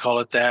don't really call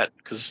it that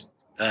because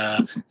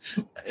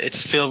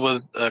it's filled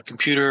with a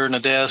computer and a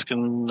desk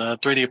and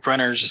 3D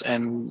printers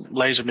and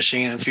laser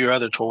machine and a few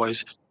other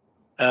toys.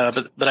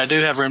 But I do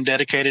have a room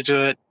dedicated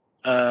to it.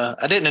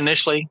 I didn't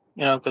initially,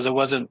 because it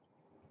wasn't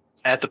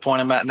at the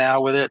point I'm at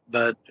now with it,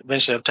 but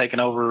eventually I've taken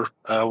over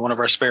one of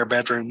our spare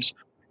bedrooms,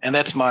 and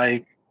that's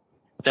my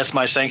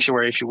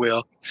sanctuary, if you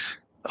will.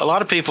 A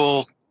lot of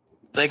people,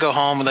 they go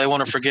home and they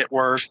want to forget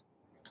work,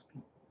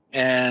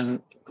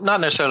 and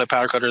not necessarily a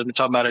powder coater. I'm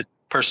talking about a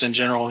person in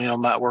general,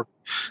 might work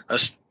a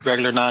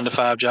regular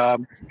 9-to-5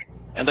 job,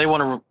 and they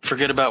want to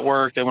forget about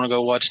work. They want to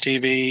go watch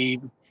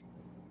TV,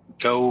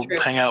 go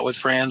hang out with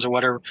friends or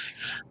whatever.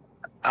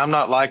 I'm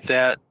not like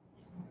that.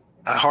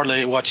 I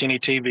hardly watch any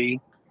TV.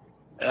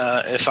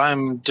 If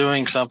I'm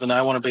doing something,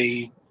 I want to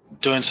be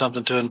doing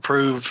something to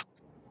improve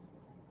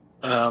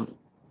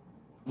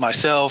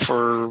myself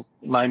or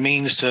my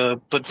means to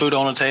put food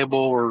on the table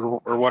or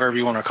whatever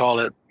you want to call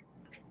it.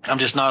 I'm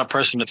just not a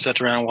person that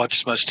sits around and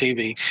watches much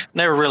TV.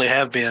 Never really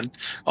have been.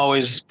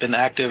 Always been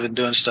active and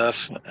doing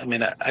stuff. I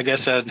mean, I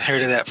guess I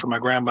inherited that from my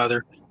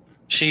grandmother.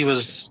 She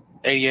was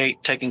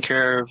 88, taking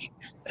care of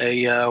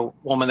a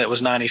woman that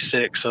was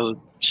 96. So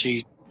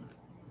she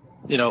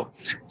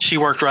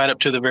worked right up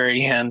to the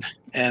very end.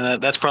 And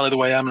that's probably the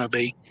way I'm going to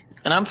be.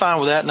 And I'm fine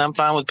with that. And I'm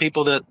fine with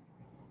people that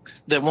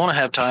want to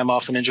have time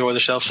off and enjoy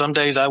themselves. Some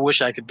days I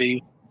wish I could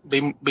be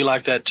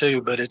like that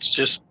too, but it's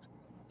just,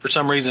 for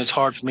some reason, it's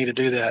hard for me to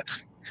do that.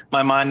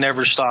 My mind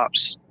never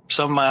stops.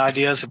 Some of my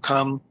ideas have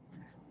come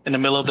in the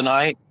middle of the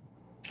night.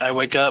 I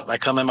wake up, I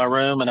come in my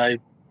room, and I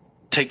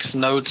take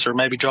some notes or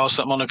maybe draw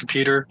something on the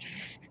computer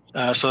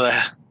so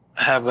that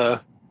I have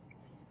a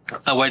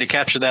way to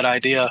capture that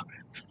idea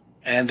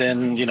and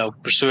then,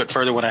 pursue it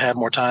further when I have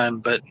more time.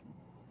 But,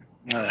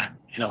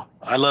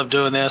 I love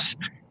doing this,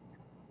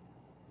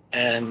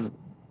 and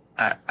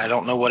I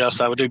don't know what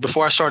else I would do.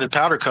 Before I started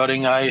powder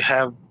coating, I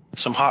have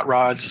some hot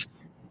rods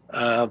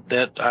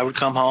that I would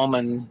come home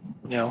and,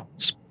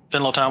 spend a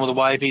little time with the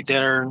wife, eat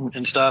dinner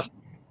and stuff,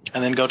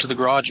 and then go to the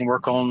garage and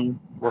work on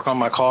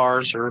my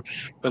cars, or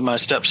with my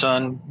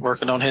stepson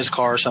working on his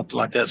car or something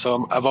like that.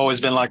 So I've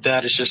always been like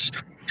that. It's just,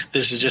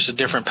 this is just a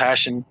different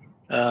passion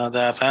that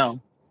I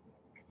found.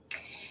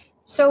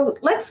 So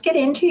let's get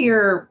into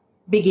your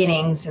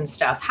beginnings and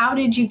stuff. How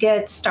did you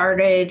get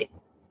started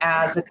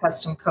as a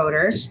custom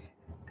coater?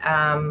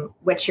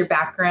 What's your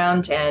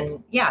background?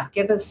 And yeah,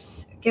 give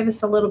us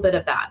a little bit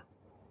of that.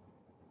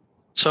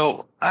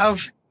 So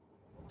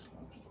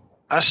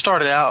I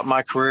started out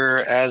my career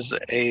as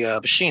a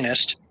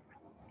machinist,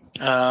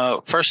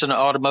 first in the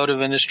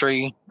automotive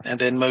industry, and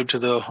then moved to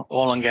the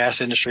oil and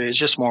gas industry. It's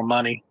just more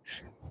money.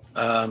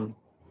 So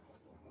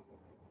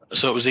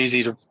it was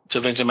easy to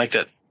eventually make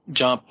that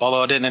jump,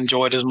 although I didn't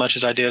enjoy it as much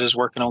as I did as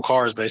working on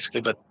cars,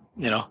 basically. But,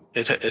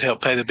 it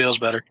helped pay the bills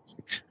better.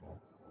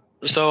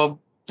 So,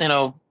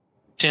 10,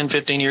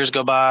 15 years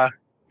go by,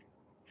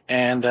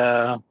 and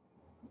I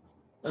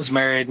was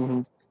married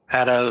and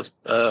had a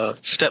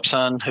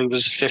stepson who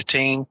was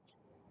 15.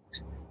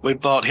 We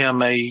bought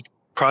him a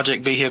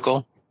project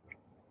vehicle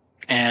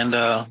and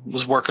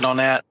was working on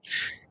that.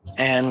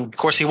 And of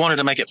course, he wanted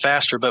to make it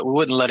faster, but we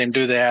wouldn't let him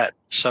do that.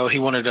 So he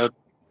wanted to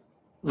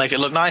make it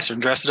look nicer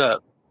and dress it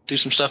up, do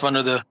some stuff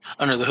under the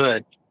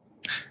hood.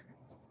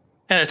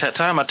 And at that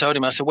time, I told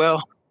him, I said,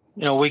 well,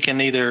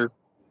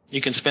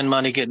 you can spend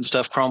money getting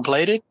stuff chrome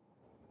plated.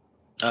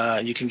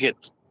 You can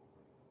get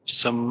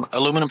some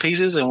aluminum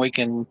pieces and we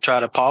can try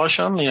to polish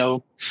them,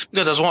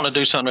 because I was wanting to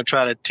do something to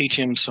try to teach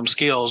him some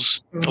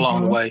skills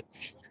along the way.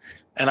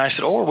 And I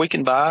said, or we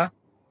can buy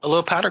a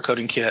little powder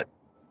coating kit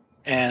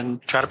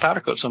and try to powder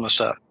coat some of the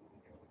stuff.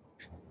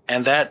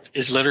 And that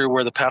is literally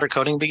where the powder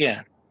coating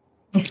began.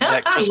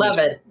 I love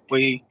it.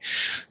 We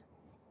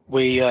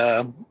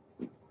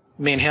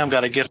me and him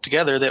got a gift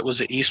together that was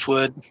the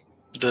Eastwood,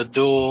 the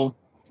dual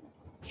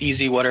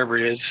easy, whatever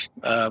it is,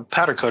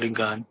 powder coating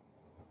gun.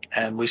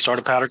 And we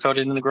started powder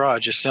coating in the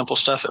garage, just simple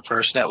stuff at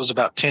first. That was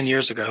about 10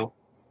 years ago.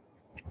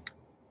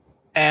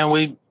 And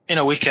we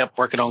kept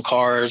working on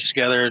cars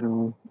together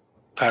and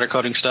powder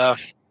coating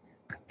stuff.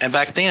 And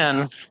back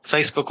then,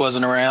 Facebook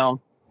wasn't around,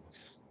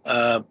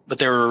 but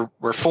there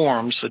were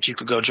forums that you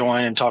could go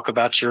join and talk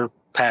about your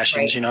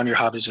passions, and your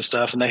hobbies and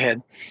stuff. And they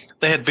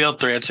had build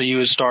threads, so you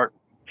would start.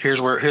 Here's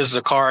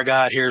the car I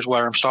got. Here's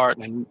where I'm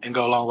starting, and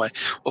go a long way.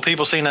 Well,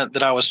 people seen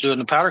that I was doing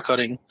the powder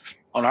coating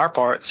on our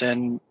parts,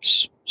 and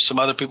some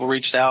other people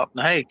reached out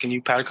and, hey, can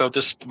you powder coat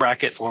this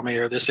bracket for me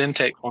or this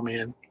intake for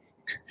me?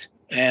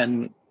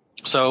 And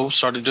so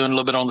started doing a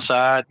little bit on the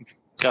side,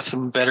 got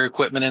some better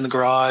equipment in the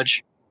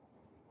garage,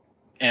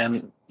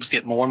 and was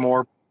getting more and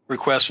more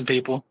requests from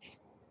people.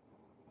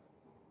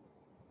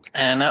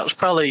 And that was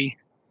probably,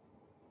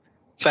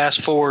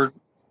 fast forward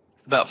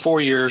about 4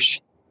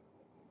 years,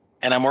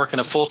 and I'm working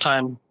a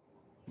full-time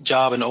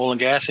job in the oil and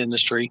gas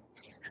industry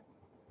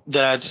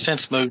that I'd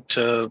since moved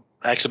to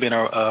actually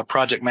being a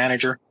project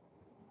manager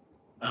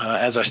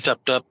as I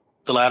stepped up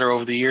the ladder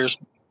over the years.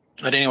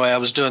 But anyway, I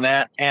was doing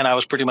that, and I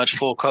was pretty much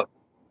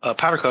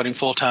powder coating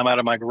full-time out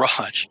of my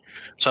garage.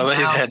 So I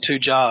had 2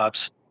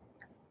 jobs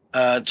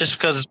just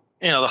because,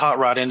 the hot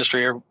rod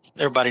industry,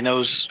 everybody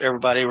knows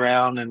everybody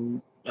around.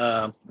 And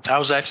I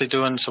was actually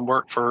doing some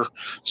work for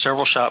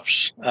several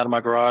shops out of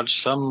my garage,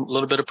 some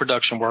little bit of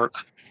production work.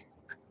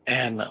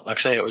 And like I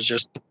say, it was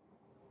just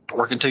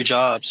working 2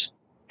 jobs.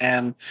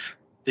 And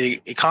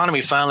the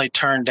economy finally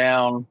turned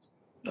down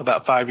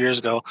about 5 years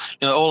ago.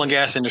 You know, the oil and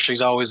gas industry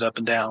is always up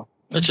and down.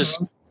 It's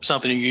just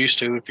something you're used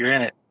to if you're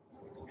in it.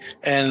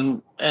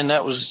 And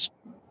that was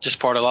just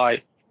part of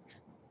life.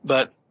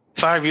 But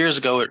 5 years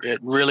ago, it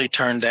really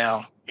turned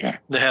down. Yeah.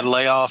 They had a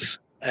layoff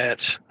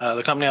at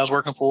the company I was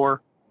working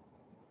for.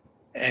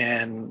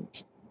 And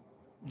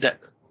that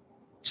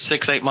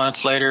 6-8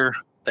 months later,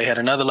 they had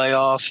another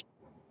layoff.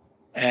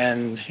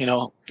 And, you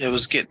know,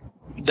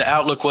 the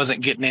outlook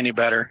wasn't getting any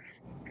better.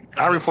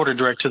 I reported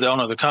direct to the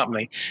owner of the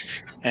company,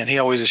 and he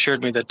always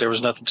assured me that there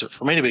was nothing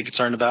for me to be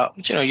concerned about.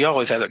 But, you know, you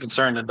always have that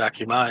concern in the back of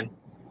your mind.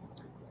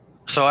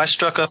 So I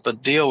struck up a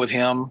deal with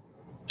him.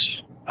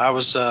 I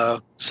was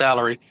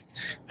salary,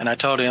 and I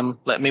told him,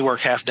 let me work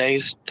half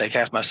days, take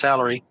half my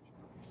salary,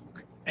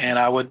 and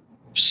I would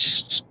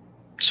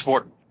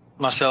support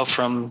myself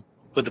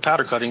with the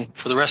powder coating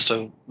for the rest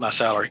of my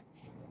salary.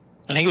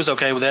 And he was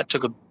okay with that,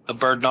 took a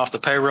burden off the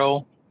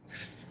payroll.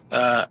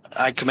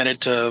 I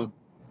committed to,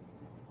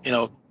 you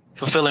know,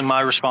 fulfilling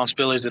my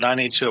responsibilities that I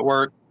needed to at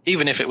work,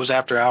 even if it was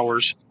after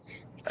hours,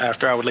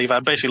 after I would leave.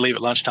 I'd basically leave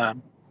at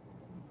lunchtime.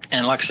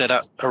 And like I said,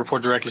 I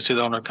reported directly to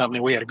the owner of the company.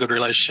 We had a good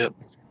relationship.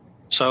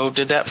 So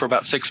did that for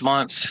about 6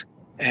 months,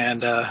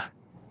 and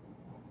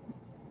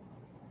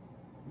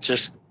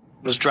just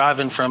was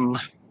driving from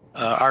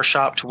our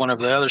shop to one of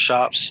the other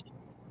shops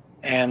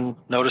and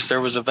noticed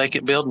there was a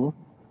vacant building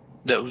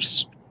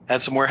that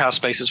had some warehouse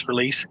spaces for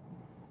lease,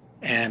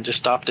 and just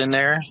stopped in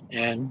there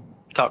and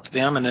talked to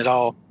them, and it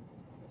all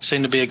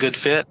seemed to be a good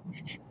fit.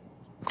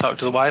 Talked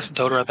to the wife and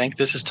told her, I think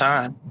this is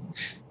time.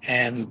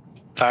 And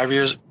a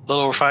little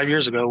over 5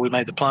 years ago, we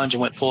made the plunge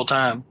and went full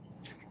time.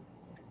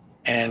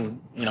 And,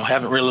 you know,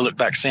 haven't really looked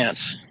back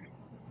since.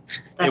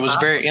 It was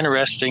very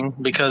interesting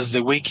because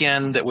the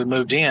weekend that we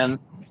moved in,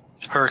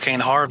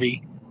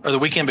 the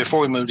weekend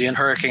before we moved in,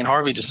 Hurricane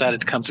Harvey decided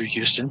to come through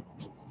Houston.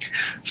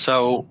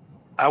 So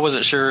I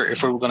wasn't sure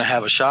if we were going to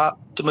have a shop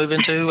to move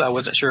into. I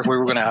wasn't sure if we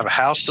were going to have a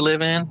house to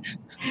live in,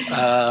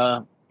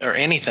 or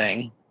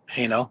anything,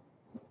 you know.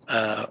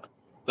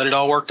 But it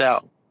all worked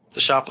out.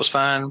 The shop was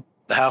fine.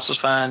 The house was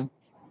fine.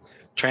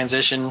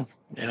 Transition,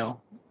 you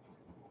know,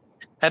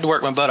 had to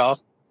work my butt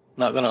off.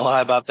 Not going to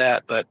lie about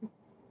that, but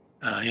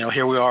you know,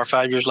 here we are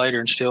 5 years later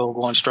and still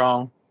going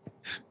strong.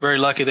 Very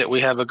lucky that we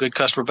have a good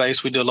customer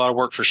base. We do a lot of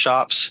work for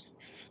shops.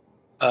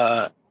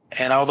 And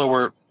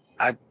although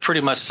I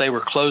pretty much say we're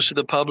closed to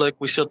the public,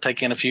 we still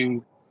take in a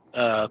few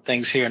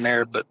things here and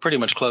there, but pretty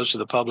much closed to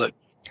the public.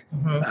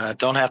 Mm-hmm.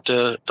 Don't have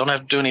to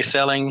do any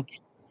selling.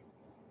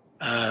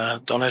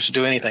 Don't have to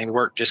do anything. The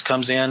work just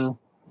comes in,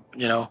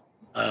 you know,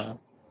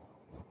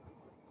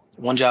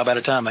 one job at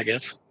a time, I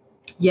guess.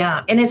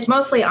 Yeah. And it's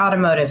mostly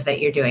automotive that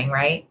you're doing,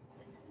 right?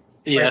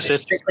 Yes,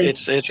 it's strictly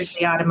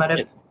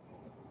automotive.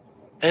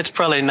 It's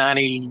probably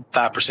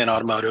 95%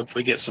 automotive.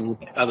 We get some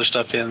other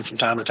stuff in from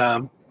time to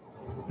time.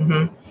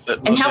 Mm-hmm.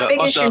 But and how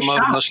big is your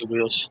shop? Mostly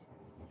wheels.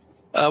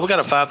 We got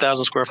a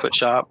 5,000 square foot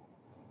shop.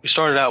 We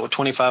started out with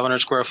 2,500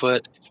 square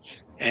foot,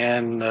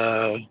 and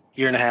 2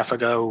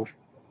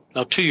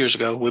 years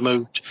ago, we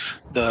moved.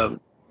 The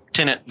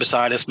tenant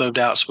beside us moved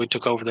out, so we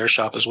took over their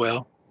shop as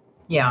well.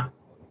 Yeah.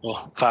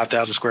 Well,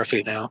 5,000 square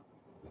feet now.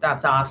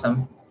 That's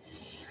awesome.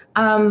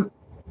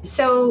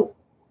 So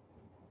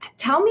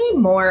tell me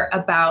more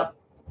about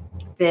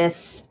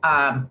this.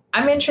 I'm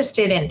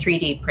interested in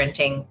 3D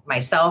printing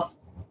myself,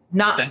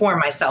 not for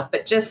myself,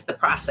 but just the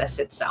process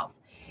itself.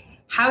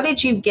 How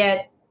did you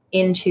get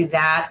into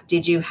that?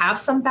 Did you have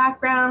some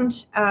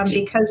background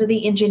because of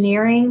the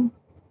engineering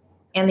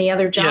and the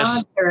other jobs,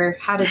 yes, or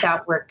how did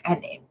that work?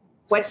 And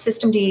what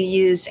system do you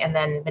use? And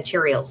then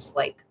materials,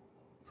 like,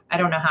 I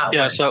don't know how it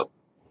works.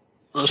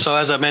 So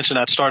as I mentioned,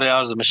 I started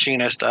out as a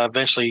machinist. I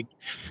eventually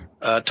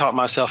taught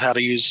myself how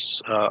to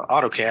use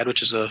AutoCAD,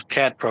 which is a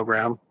CAD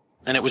program,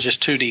 and it was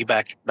just 2D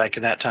back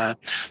in that time.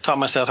 Taught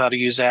myself how to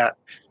use that.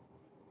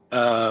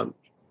 Happened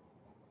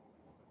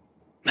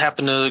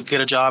to get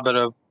a job at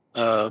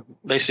a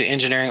basically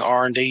engineering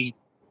R&D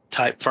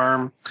type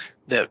firm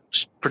that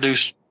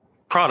produced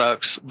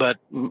products, but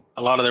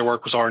a lot of their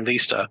work was R&D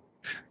stuff.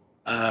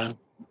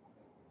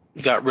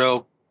 Got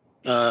real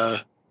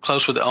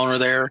close with the owner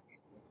there.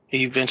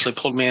 He eventually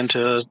pulled me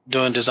into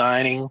doing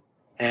designing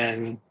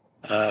and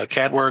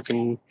CAD work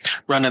and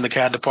running the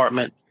CAD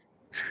department.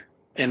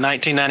 In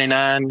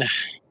 1999,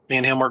 me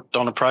and him worked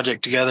on a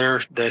project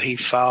together that he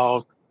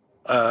filed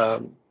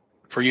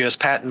for U.S.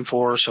 patent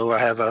for. So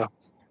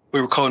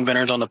we were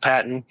co-inventors on the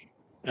patent.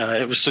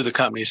 It was through the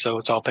company, so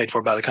it's all paid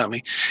for by the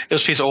company. It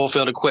was a piece of oil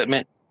field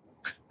equipment.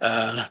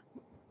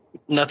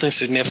 Nothing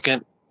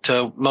significant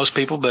to most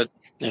people, but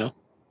you know,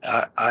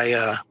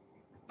 I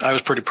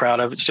was pretty proud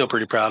of it. Still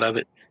pretty proud of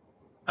it.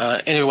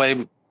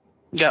 Anyway,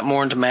 got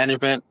more into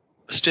management.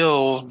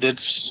 Still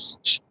did.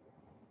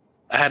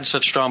 I had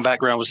such a strong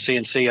background with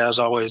CNC. I was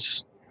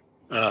always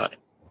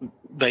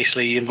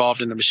basically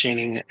involved in the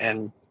machining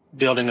and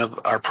building of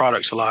our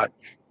products a lot.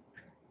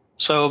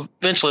 So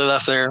eventually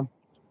left there.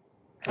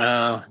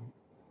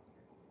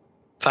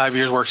 5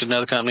 years worked at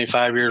another company,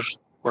 5 years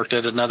worked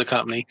at another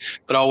company,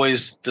 but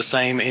always the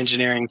same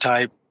engineering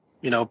type,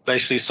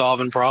 basically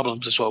solving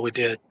problems is what we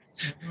did.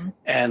 Mm-hmm.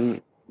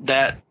 And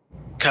that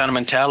kind of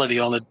mentality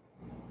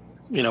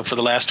for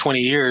the last 20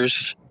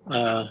 years,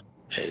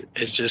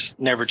 it's just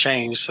never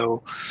changed.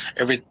 So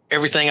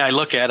everything I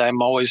look at,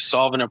 I'm always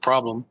solving a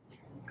problem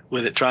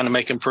with it, trying to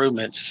make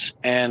improvements.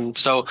 And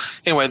so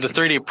anyway, the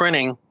 3D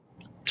printing,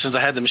 since I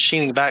had the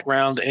machining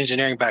background, the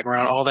engineering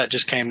background, all that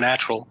just came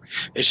natural.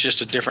 It's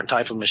just a different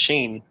type of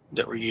machine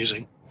that we're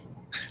using.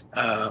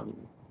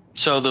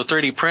 So the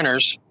 3D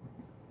printers,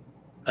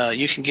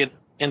 you can get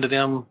into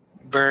them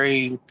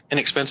very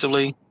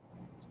inexpensively,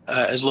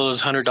 as little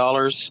as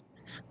 $100.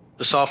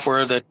 The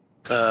software that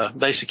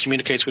basically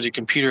communicates with your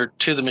computer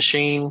to the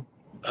machine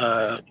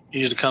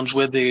usually comes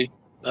with the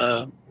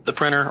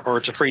printer, or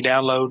it's a free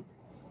download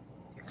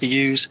to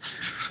use.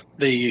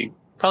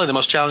 Probably the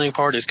most challenging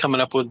part is coming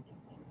up with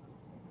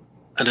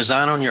a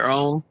design on your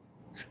own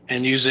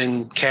and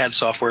using CAD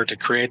software to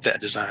create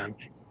that design.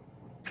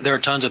 There are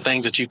tons of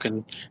things that you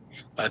can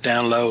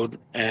download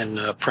and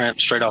print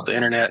straight off the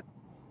internet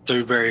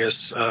through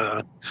various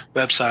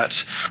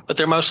websites, but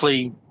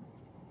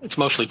it's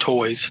mostly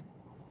toys.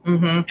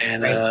 Mm-hmm.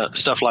 And Right.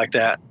 Stuff like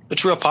that.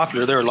 It's real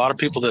popular. There are a lot of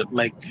people that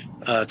make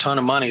a ton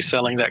of money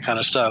selling that kind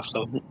of stuff.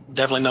 So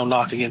definitely no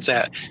knock against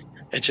that.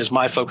 It's just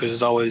my focus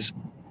is always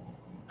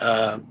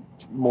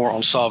more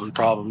on solving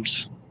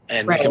problems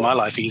and making my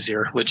life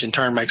easier, which in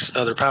turn makes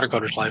other powder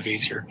coaters' life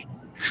easier.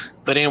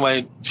 But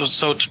anyway,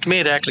 so to me,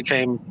 it actually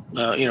came,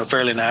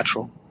 fairly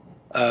natural.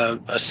 A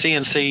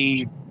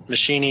CNC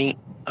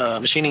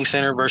machining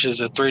center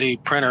versus a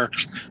 3D printer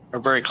are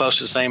very close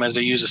to the same, as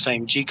they use the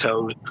same G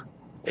code.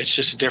 It's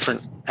just a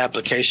different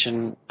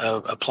application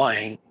of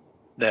applying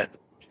that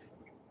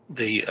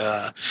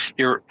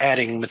you're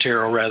adding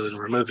material rather than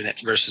removing it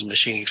versus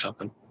machining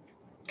something.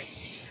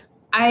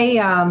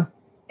 Yeah.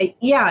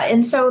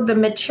 And so the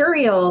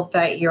material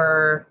that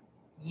you're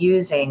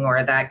using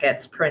or that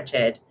gets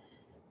printed,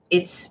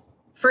 it's,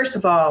 first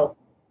of all,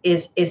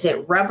 is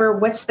it rubber?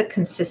 What is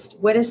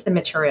the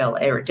material,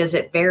 or does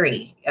it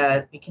vary?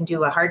 You can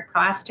do a hard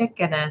plastic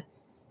and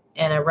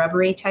a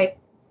rubbery type.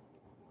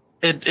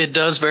 It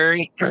does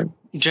vary.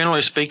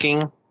 Generally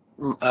speaking,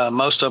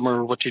 most of them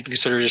are what you'd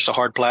consider just a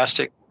hard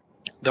plastic.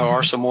 There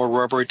are some more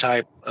rubbery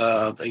type.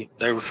 They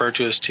refer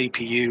to as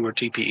TPU or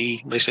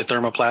TPE, basically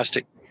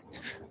thermoplastic.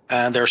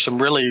 And there are some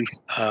really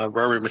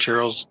rubbery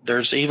materials.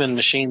 There's even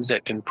machines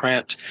that can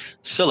print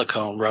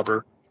silicone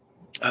rubber.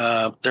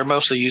 They're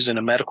mostly used in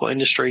the medical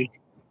industry,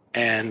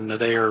 and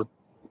they are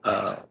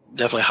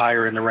definitely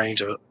higher in the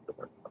range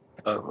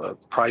of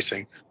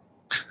pricing.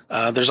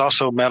 There's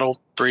also metal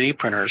 3D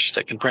printers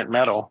that can print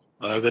metal.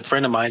 A good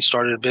friend of mine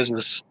started a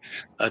business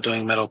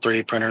doing metal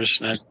 3D printers.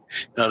 And,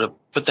 to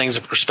put things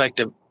in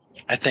perspective,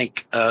 I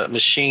think a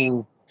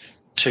machine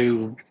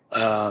to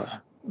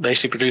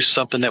basically produce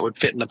something that would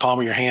fit in the palm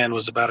of your hand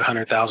was about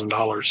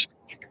 $100,000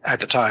 at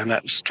the time.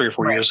 That was 3 or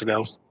 4 years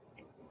ago.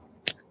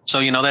 So,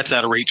 that's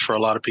out of reach for a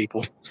lot of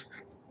people.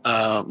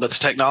 But the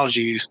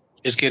technology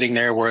is getting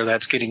there where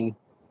that's getting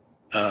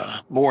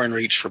more in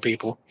reach for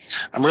people.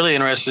 I'm really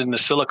interested in the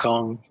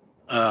silicone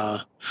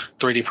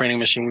 3D printing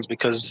machines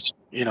because,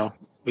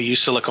 we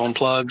use silicone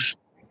plugs,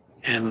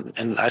 and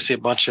I see a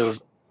bunch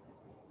of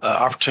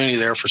opportunity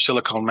there for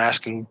silicone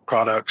masking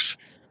products.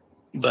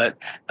 But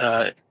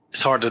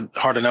it's hard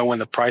to know when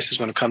the price is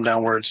going to come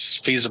down where it's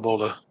feasible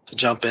to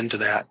jump into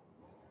that.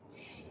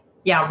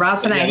 Yeah,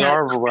 Ross and I had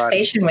a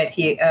conversation with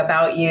you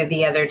about you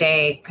the other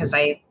day, because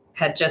I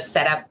had just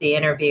set up the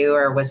interview,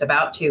 or was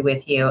about to,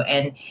 with you.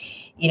 And,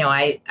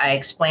 I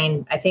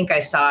explained, I think I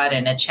saw it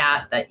in a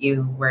chat, that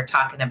you were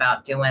talking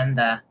about doing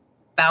the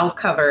valve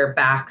cover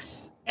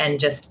backs and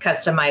just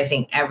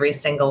customizing every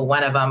single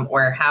one of them,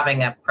 or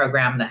having a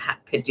program that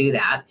could do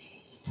that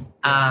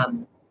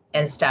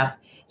and stuff.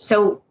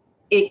 So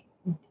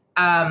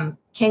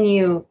can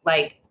you,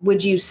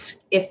 would you,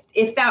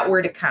 if that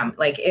were to come,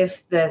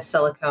 if the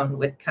silicone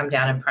would come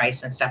down in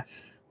price and stuff,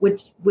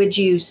 would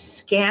you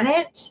scan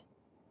it?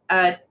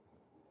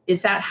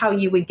 Is that how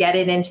you would get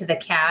it into the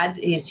CAD?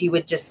 Is you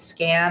would just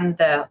scan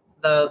the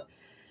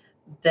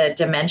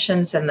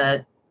dimensions and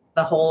the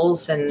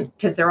holes, and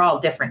because they're all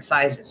different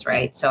sizes,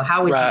 right? So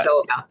how would you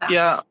go about that?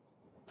 Yeah,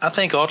 I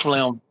think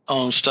ultimately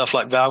on stuff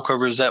like valve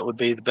covers, that would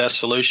be the best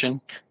solution.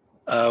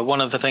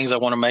 One of the things I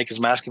want to make is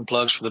masking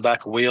plugs for the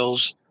back of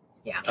wheels.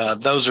 Yeah.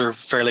 Those are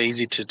fairly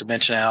easy to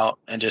dimension out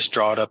and just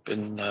draw it up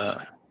in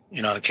a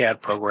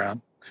CAD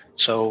program.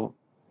 So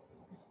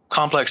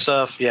complex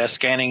stuff,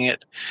 scanning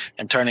it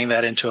and turning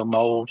that into a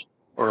mold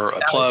or a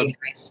plug would be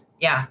nice.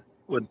 Yeah,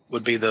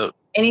 would be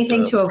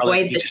anything to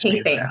avoid the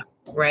taping,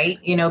 right?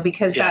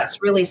 Because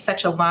that's really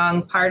such a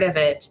long part of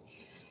it.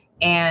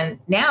 And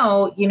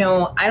now,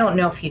 I don't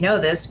know if you know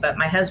this, but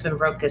my husband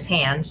broke his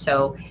hand,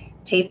 so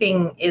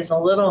taping is a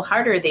little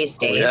harder these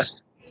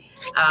days.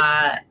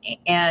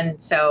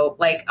 And so,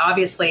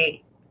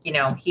 obviously,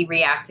 he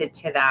reacted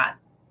to that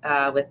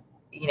with,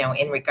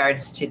 in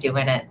regards to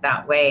doing it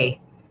that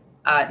way.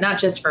 not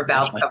just for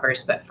valve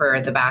covers, but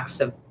for the backs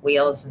of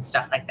wheels and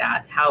stuff like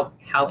that.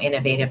 How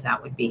innovative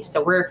that would be.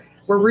 So we're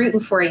rooting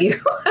for you.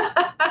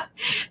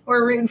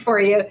 We're rooting for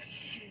you.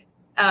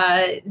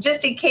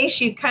 Just in case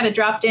you kind of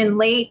dropped in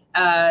late,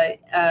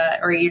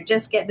 or you're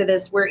just getting to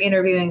this, we're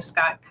interviewing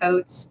Scott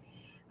Coates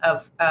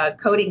of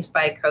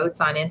Coatingsbycoates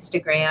on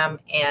Instagram,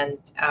 and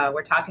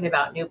we're talking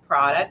about new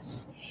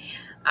products.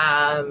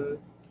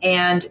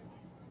 And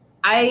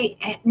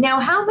now,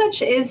 how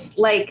much is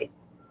like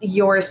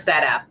your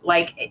setup?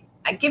 Like,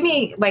 give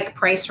me like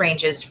price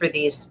ranges for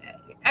these.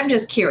 I'm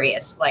just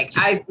curious. Like,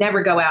 I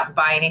never go out and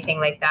buy anything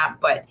like that,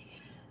 but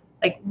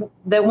like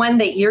the one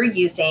that you're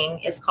using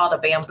is called a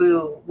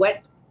bamboo.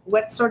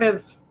 What sort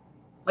of,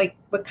 like,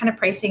 what kind of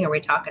pricing are we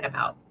talking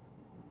about?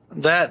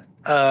 That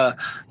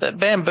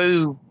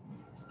bamboo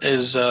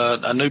is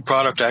a new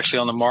product actually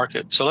on the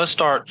market. So let's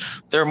start.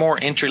 There are more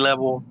entry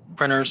level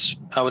printers.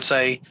 I would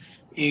say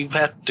you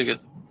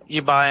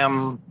buy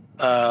them.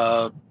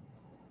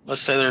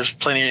 Let's say there's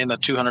plenty in the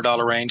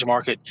 $200 range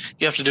market.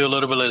 You have to do a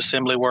little bit of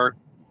assembly work,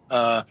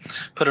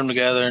 put them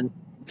together, and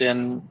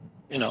then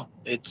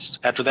it's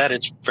after that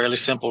it's fairly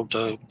simple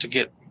to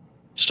get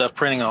stuff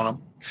printing on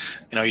them.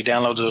 You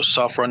download the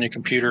software on your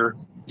computer.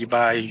 You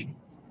buy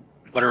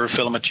whatever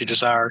filament you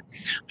desire.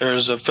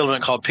 There's a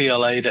filament called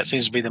PLA that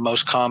seems to be the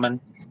most common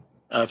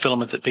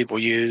filament that people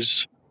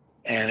use,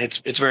 and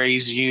it's very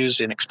easy to use,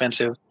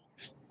 inexpensive,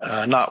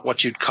 not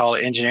what you'd call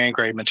engineering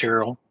grade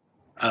material.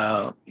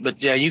 But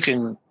yeah, you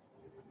can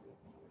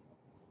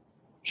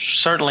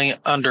certainly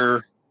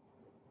under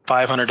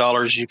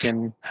 $500 you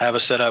can have a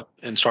setup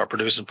and start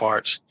producing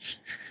parts.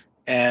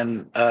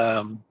 And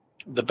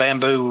the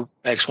bamboo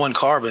X1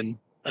 carbon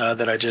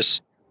that I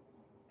just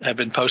have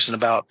been posting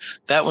about,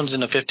 that one's in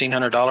the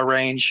 $1,500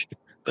 range,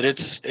 but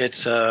it's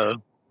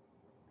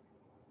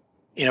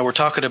we're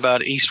talking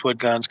about Eastwood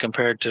guns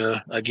compared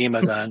to a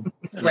Gema gun.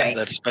 Right.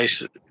 That's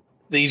basically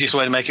the easiest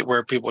way to make it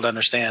where people would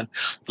understand.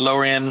 The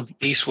lower end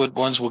Eastwood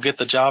ones will get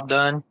the job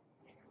done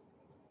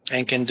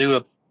and can do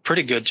a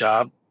pretty good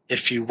job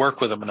if you work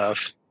with them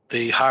enough.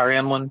 The higher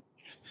end one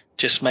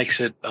just makes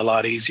it a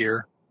lot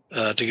easier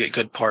to get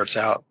good parts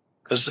out,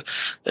 because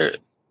like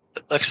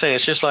I say,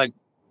 it's just like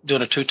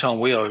doing a two-tone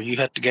wheel. You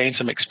have to gain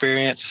some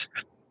experience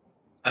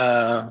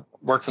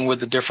working with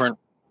the different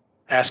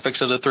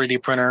aspects of the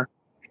 3D printer,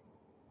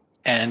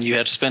 and you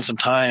have to spend some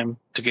time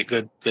to get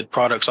good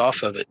products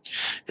off of it.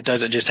 It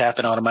doesn't just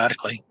happen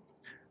automatically.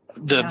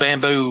 The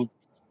bamboo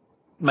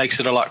makes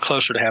it a lot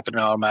closer to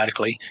happening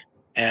automatically,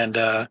 and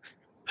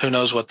who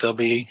knows what they'll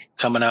be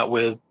coming out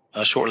with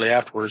shortly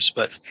afterwards.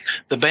 But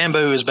the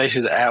bamboo is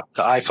basically the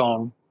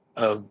iPhone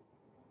of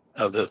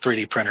the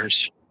 3D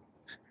printers,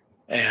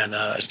 and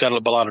it's got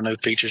a lot of new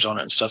features on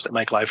it and stuff that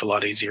make life a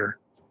lot easier.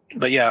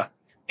 But yeah,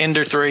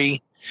 Ender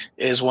 3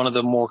 is one of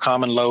the more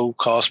common low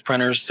cost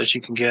printers that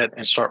you can get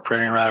and start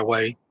printing right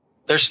away.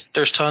 There's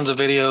tons of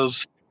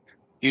videos,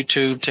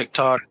 YouTube,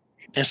 TikTok,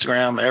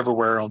 Instagram,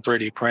 everywhere on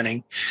 3D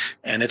printing,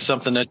 and it's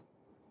something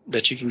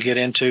that you can get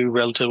into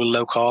relatively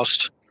low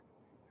cost.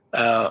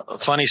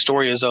 Funny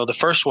story is, though, the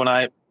first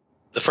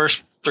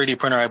 3D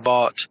printer I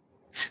bought,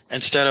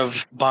 instead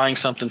of buying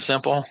something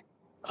simple,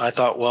 I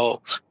thought,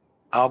 well,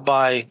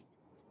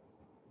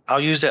 I'll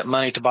use that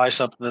money to buy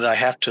something that I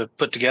have to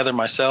put together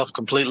myself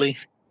completely,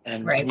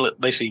 and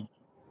basically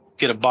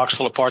get a box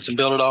full of parts and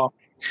build it all.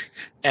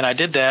 And I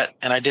did that,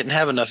 and I didn't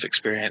have enough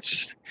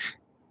experience,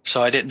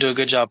 so I didn't do a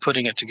good job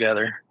putting it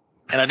together.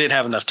 And I didn't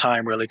have enough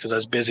time, really, because I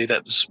was busy.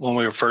 That was when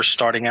we were first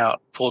starting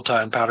out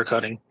full-time powder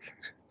coating.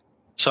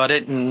 So I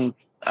didn't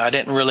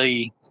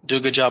really do a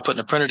good job putting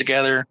a printer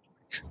together.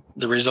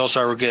 The results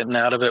I were getting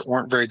out of it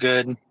weren't very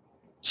good,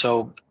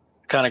 so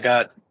kind of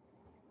got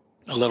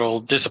a little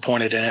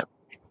disappointed in it.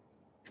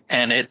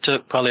 And it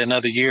took probably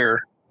another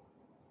year,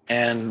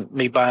 and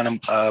me buying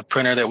a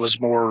printer that was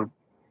more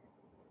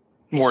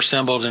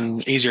assembled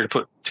and easier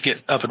to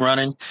get up and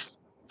running,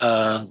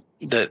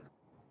 that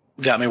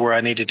got me where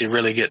I needed to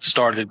really get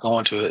started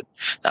going to it.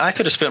 Now, I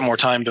could have spent more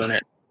time doing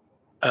it,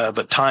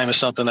 but time is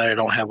something that I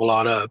don't have a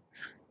lot of.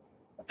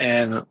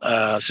 And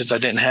since I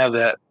didn't have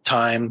that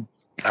time,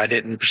 I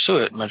didn't pursue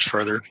it much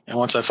further. And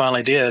once I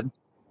finally did,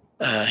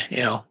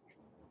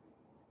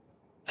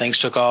 things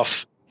took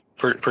off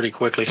pretty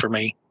quickly for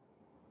me.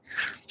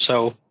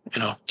 So,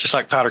 just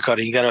like powder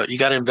coating, you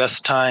gotta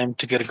invest the time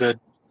to get a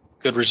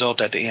good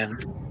result at the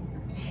end.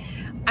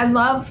 I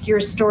love your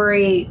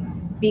story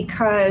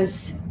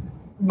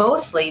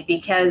mostly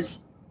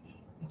because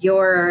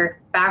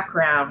your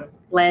background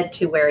led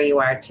to where you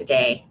are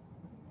today.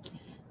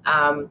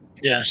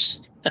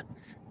 Yes.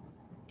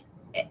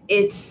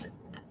 It's,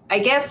 I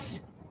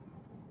guess,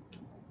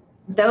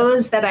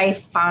 those that I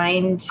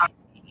find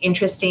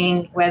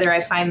interesting, whether I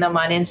find them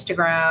on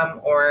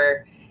Instagram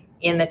or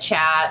in the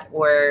chat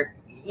or,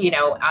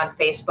 on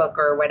Facebook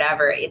or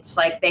whatever, it's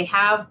like they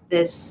have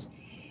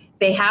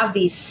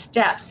these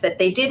steps that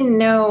they didn't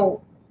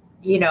know,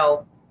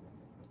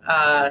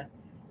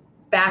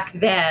 back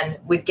then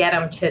would get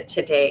them to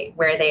today,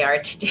 where they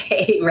are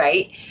today,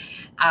 right?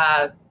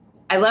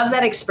 I love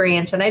that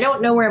experience. And I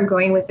don't know where I'm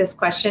going with this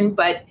question,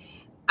 but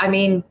I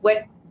mean,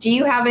 what do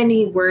you have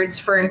any words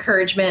for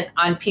encouragement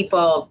on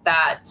people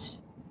that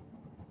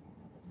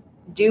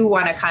do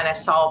want to kind of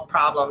solve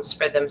problems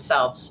for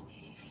themselves?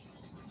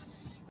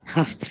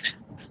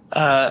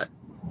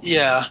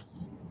 Yeah.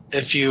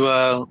 If you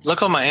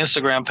look on my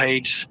Instagram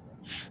page,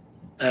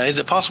 is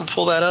it possible to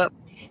pull that up?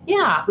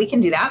 Yeah, we can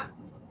do that.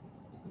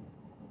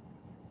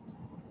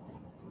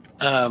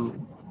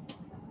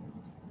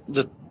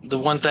 The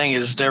one thing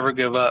is never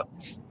give up.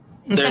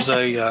 There's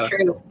a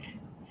True.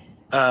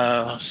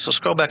 So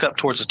scroll back up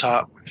towards the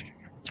top.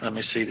 Let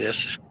me see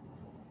this.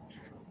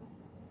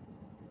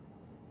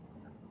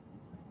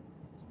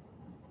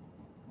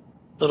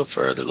 A little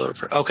further.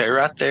 Okay,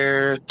 right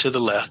there to the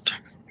left.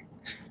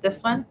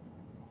 This one?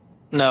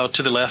 No,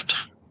 to the left.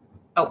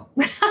 Oh,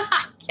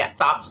 yeah,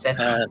 it's opposite.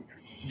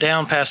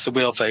 Down past the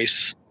wheel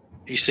face.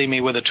 You see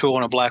me with a tool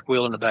and a black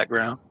wheel in the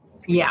background.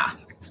 Yeah.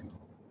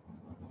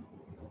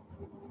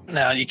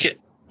 Now you can't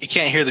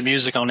hear the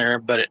music on there,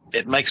 but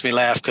it makes me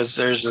laugh because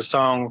there's a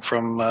song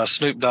from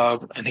Snoop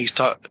Dogg, and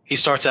he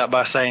starts out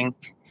by saying,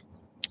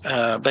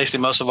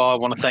 basically, most of all, I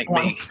want to thank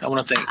me. I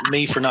want to thank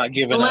me for not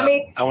giving up.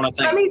 I want to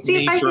thank let me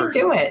see if I can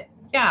do it.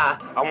 Yeah.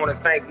 I want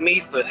to thank me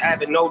for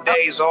having no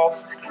days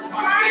off.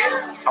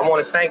 I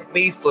want to thank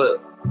me for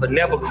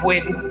never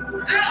quitting.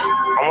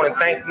 I want to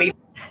thank me.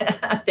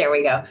 There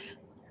we go.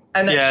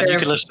 I'm not sure. You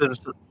can listen to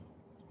this.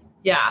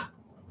 Yeah.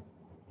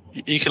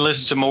 You can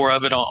listen to more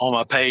of it on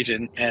my page,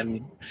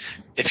 and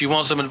if you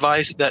want some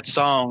advice, that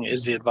song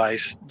is the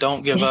advice.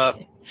 Don't give up.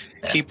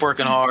 Keep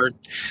working hard.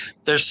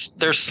 There's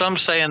some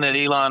saying that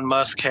Elon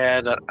Musk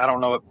had. I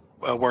don't know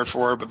it word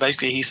for word, but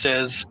basically he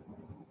says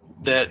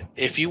that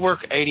if you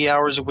work 80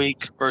 hours a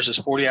week versus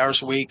 40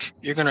 hours a week,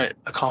 you're going to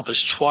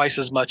accomplish twice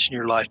as much in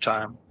your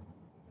lifetime.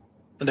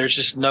 And there's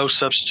just no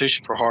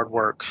substitution for hard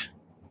work.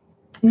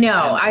 No,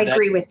 I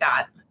agree with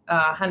that.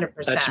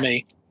 100%. That's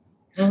me.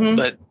 Mm-hmm.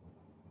 But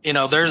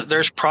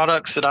there's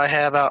products that I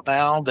have out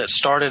now that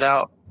started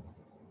out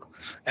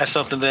as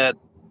something that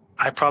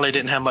I probably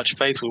didn't have much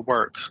faith would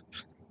work.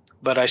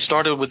 But I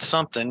started with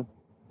something,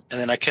 and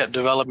then I kept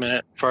developing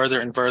it further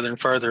and further and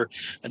further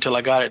until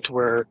I got it to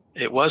where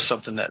it was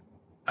something that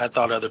I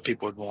thought other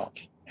people would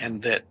want,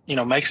 and that,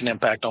 makes an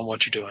impact on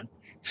what you're doing.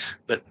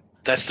 But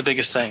that's the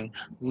biggest thing.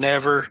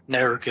 Never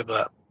give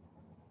up.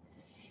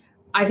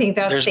 I think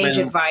that's sage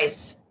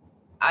advice.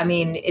 I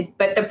mean,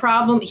 but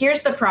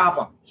here's the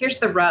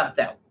rub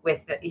though,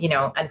 with,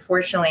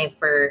 unfortunately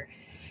for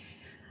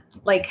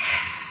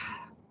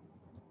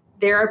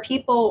there are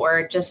people,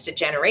 or just a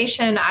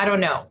generation, I don't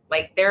know,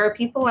 there are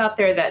people out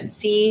there that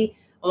see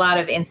a lot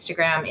of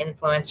Instagram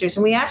influencers.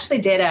 And we actually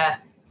did a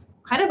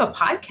kind of a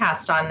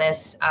podcast on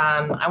this.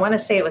 I want to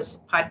say it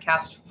was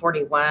podcast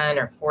 41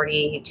 or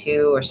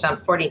 42 or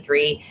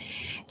 43.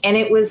 And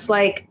it was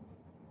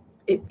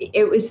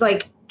it was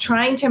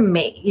trying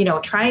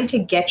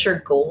to get your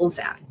goals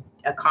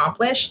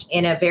accomplished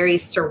in a very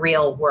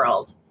surreal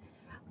world.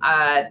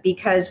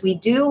 Because we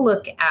do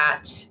look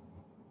at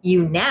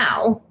you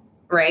now,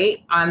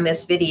 right, on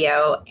this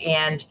video,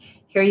 and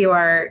here you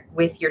are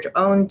with your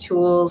own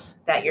tools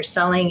that you're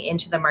selling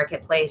into the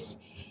marketplace.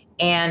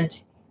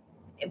 And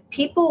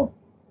people,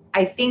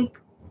 I think,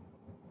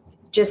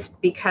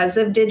 just because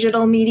of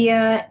digital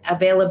media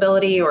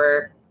availability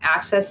or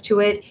access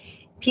to it,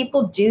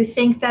 people do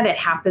think that it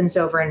happens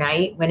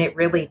overnight when it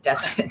really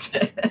doesn't.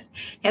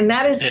 And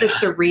that is the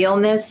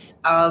surrealness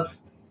of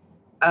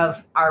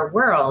our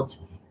world,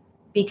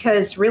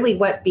 because really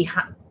what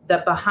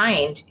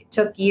behind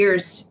took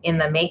years in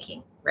the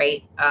making,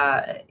 right?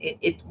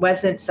 It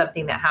wasn't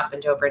something that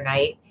happened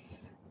overnight.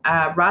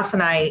 Ross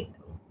and I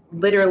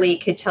literally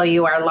could tell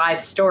you our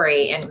live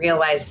story and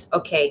realize,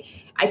 okay,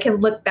 I can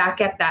look back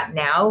at that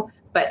now,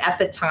 but at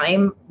the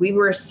time we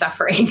were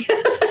suffering,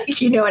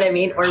 you know what I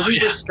mean? Or we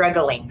were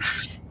struggling.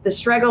 The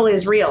struggle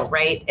is real,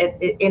 right?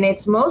 And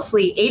it's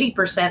mostly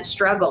 80%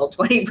 struggle,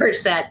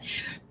 20%,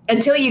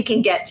 until you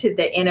can get to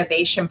the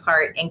innovation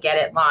part and get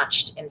it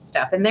launched and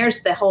stuff. And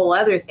there's the whole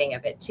other thing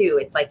of it too.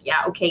 It's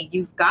okay,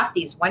 you've got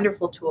these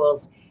wonderful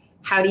tools.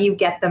 How do you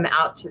get them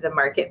out to the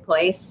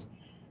marketplace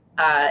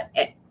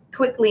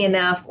quickly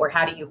enough? Or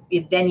how do you,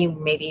 then you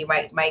maybe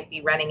might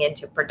be running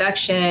into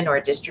production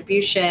or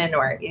distribution,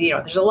 or,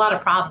 there's a lot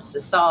of problems to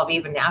solve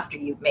even after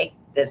you've made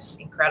this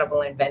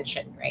incredible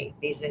invention, right?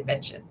 These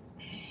inventions.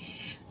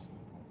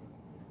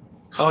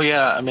 Oh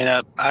yeah, I mean,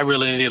 I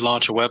really need to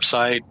launch a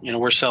website.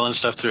 We're selling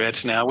stuff through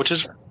Etsy now, which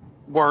has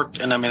worked,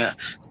 and I mean,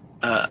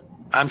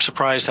 I'm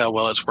surprised how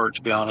well it's worked,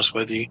 to be honest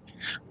with you.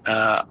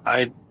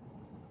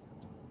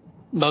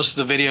 Most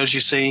of the videos you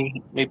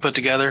see me put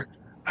together,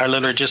 I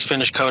literally just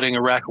finished coating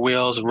a rack of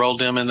wheels and rolled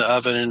them in the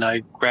oven, and I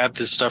grabbed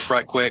this stuff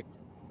right quick,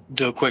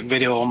 do a quick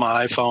video on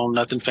my iPhone,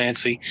 nothing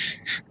fancy,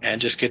 and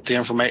just get the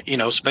information.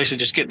 So basically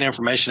just getting the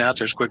information out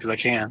there as quick as I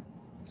can.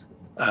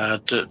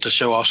 To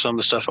show off some of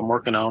the stuff I'm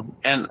working on.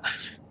 And,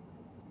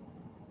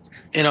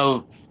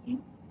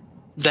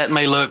 that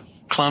may look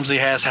clumsy,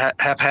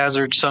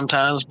 haphazard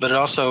sometimes, but it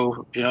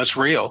also, it's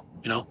real.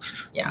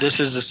 Yeah. This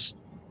is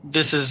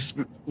this is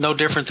no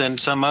different than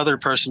some other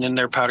person in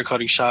their powder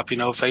coating shop,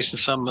 facing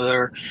some of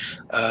their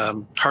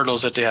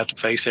hurdles that they have to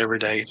face every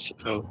day.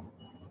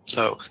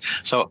 So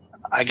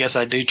I guess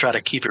I do try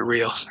to keep it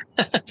real.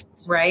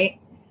 Right.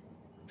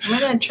 I'm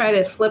going to try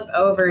to flip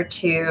over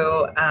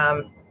to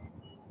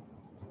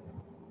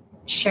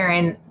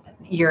Sharon,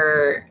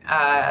 your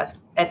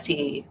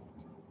Etsy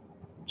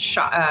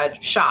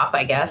shop,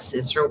 I guess,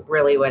 is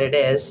really what it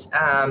is.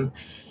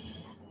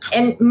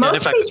 And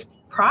most of these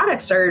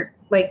products are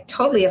like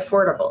totally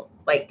affordable.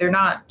 Like they're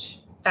not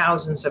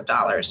thousands of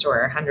dollars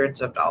or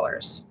hundreds of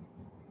dollars.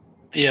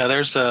 Yeah,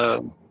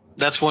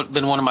 that's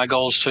been one of my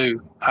goals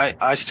too.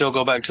 I still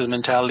go back to the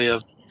mentality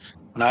of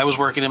when I was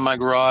working in my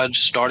garage,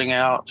 starting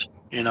out,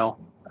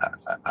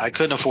 I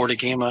couldn't afford a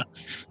GEMA.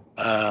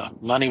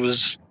 Money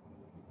was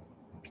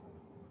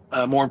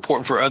more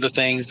important for other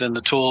things than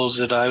the tools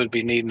that I would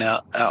be needing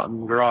out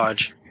in the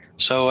garage.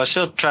 So I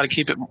still try to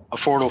keep it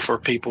affordable for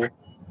people,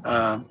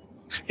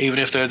 even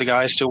if they're the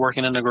guys still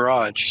working in the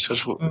garage.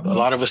 So a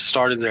lot of us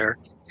started there,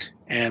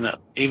 and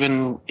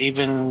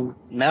even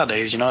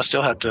nowadays, I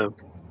still have to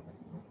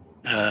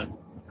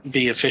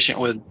be efficient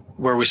with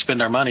where we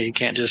spend our money. You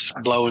can't just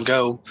blow and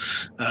go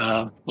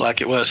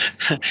like it was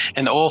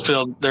in the oil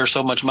field. There's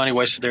so much money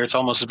wasted there; it's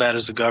almost as bad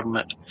as the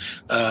government.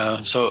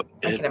 So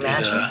I can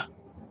imagine.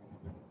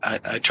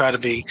 I try to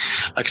be,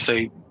 like I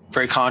say,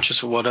 very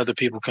conscious of what other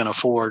people can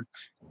afford.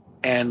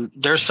 And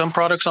there's some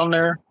products on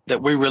there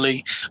that we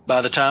really,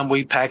 by the time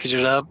we package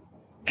it up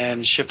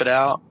and ship it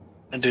out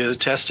and do the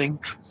testing,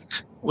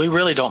 we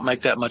really don't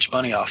make that much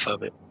money off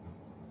of it.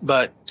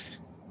 But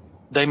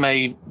they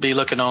may be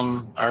looking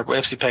on our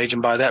Etsy page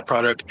and buy that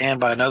product and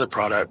buy another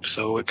product.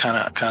 So it kind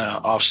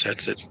of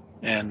offsets it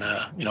and,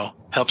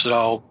 helps it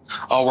all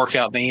work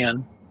out in the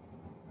end.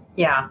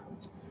 Yeah.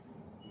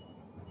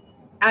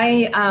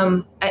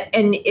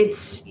 And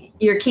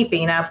you're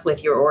keeping up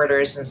with your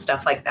orders and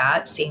stuff like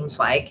that, seems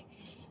like,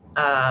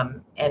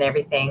 and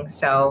everything.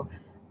 So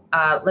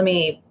let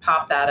me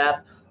pop that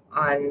up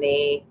on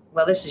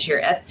this is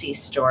your Etsy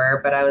store,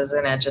 but I was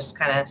going to just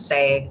kind of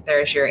say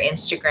there's your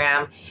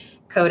Instagram,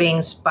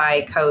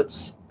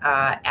 Coatingsbycoates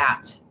on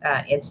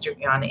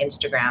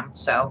Instagram.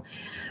 So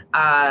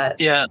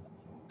yeah,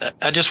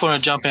 I just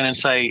want to jump in and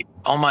say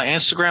on my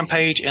Instagram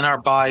page in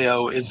our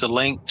bio is the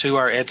link to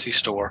our Etsy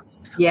store.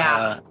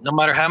 Yeah. No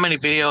matter how many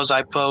videos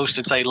I post,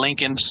 it's a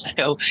link in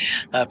bio.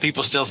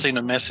 People still seem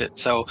to miss it.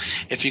 So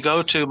if you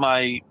go to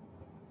my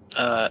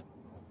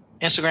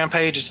Instagram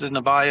page, it's in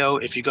the bio.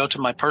 If you go to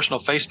my personal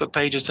Facebook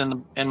page, it's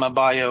in my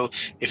bio.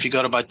 If you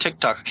go to my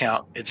TikTok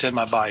account, it's in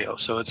my bio.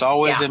 So it's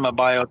always in my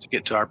bio to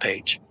get to our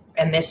page.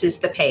 And this is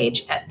the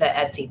page, the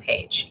Etsy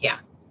page. Yeah.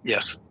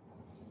 Yes.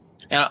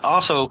 And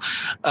also,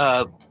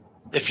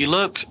 if you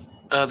look,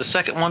 the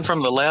second one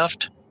from the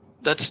left,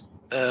 that's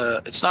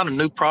it's not a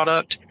new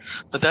product,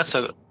 but that's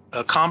a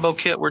combo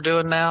kit we're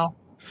doing now.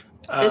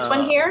 This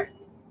one here?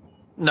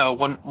 No,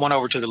 one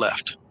over to the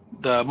left.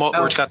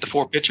 Where it's got the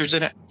 4 pictures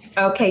in it.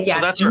 Okay,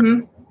 yeah.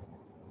 So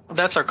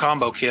that's our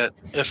combo kit.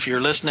 If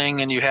you're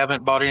listening and you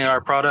haven't bought any of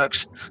our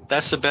products,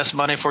 that's the best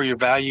money for your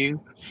value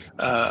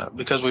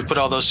because we put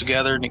all those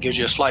together and it gives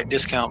you a slight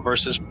discount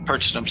versus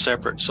purchasing them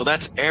separate. So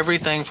that's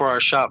everything for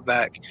our shop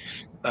vac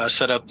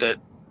setup that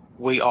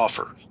we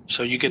offer.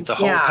 So you get the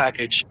whole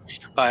package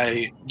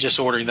by just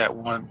ordering that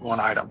one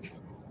item.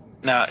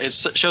 Now it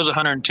shows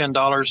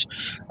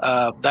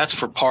 $110. That's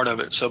for part of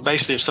it. So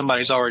basically, if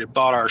somebody's already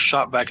bought our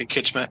shop vac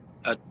attachment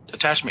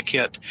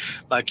kit,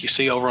 like you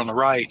see over on the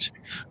right,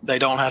 they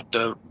don't have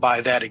to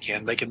buy that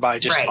again. They can buy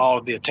just all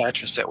of the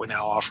attachments that we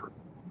now offer.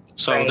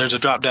 So there's a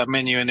drop-down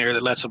menu in there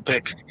that lets them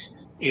pick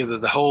either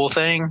the whole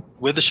thing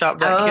with the shop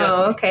vac kit.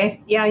 Oh,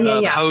 okay. Yeah.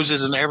 The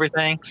hoses and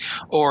everything,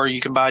 or you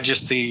can buy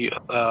just the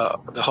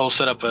whole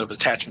setup of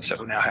attachments that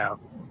we now have.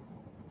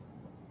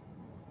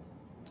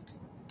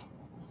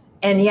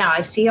 And I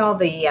see all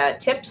the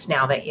tips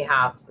now that you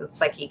have.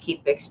 It's like you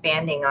keep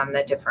expanding on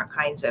the different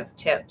kinds of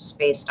tips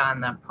based on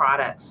the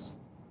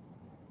products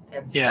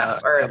and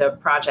stuff, or the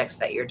projects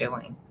that you're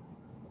doing.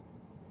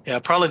 Yeah,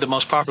 probably the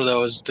most popular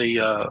though is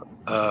the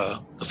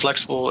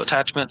flexible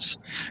attachments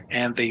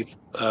and the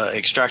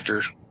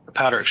extractor, the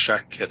powder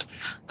extractor kit.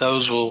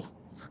 Those will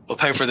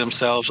pay for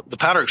themselves. The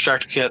powder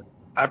extractor kit,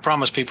 I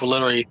promise people,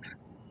 literally,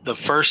 the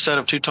first set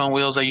of 2-tone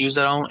wheels they use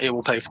that on, it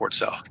will pay for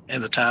itself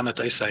in the time that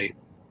they save.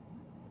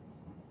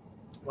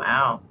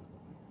 Wow.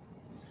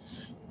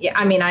 Yeah,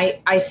 I mean,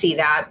 I see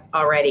that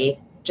already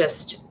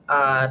just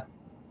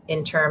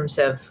in terms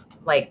of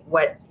like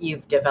what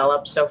you've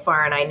developed so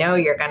far. And I know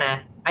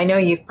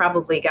you've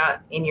probably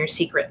got in your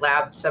secret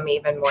lab some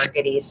even more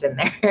goodies in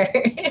there.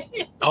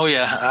 Oh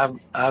yeah.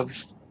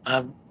 I've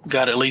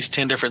got at least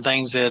 10 different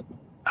things that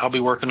I'll be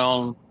working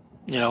on,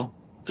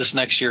 this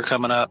next year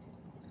coming up.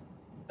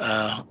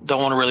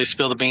 Don't want to really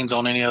spill the beans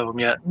on any of them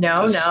yet.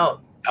 No.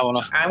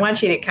 I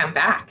want you to come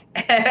back.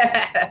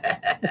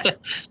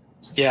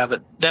 Yeah,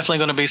 but definitely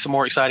going to be some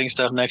more exciting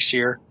stuff next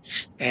year.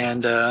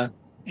 And, I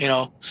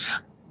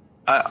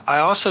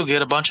also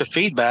get a bunch of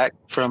feedback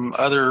from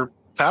other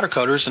powder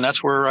coaters, and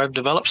that's where I've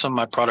developed some of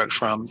my products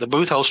from. The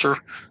booth holster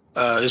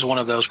is one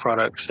of those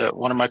products that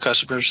one of my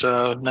customers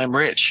named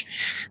Rich.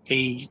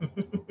 He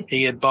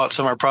had bought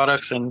some of our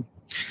products, and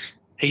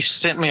he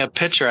sent me a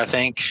picture. I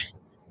think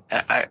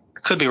I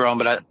could be wrong,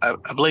 but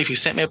I believe he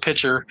sent me a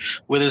picture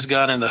with his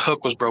gun, and the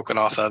hook was broken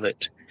off of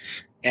it.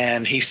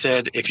 And he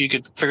said, if you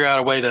could figure out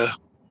a way to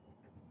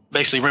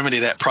basically remedy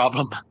that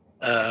problem,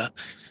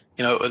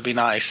 it would be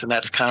nice. And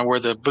that's kind of where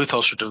the booth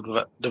holster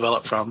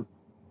developed from.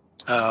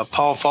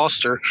 Paul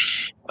Foster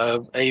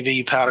of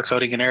AV Powder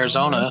Coating in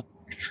Arizona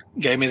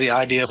gave me the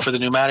idea for the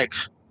pneumatic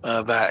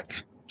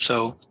vac.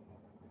 So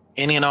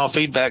any and all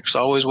feedback is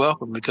always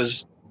welcome,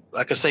 because,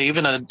 like I say,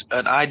 even an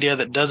idea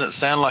that doesn't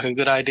sound like a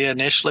good idea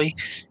initially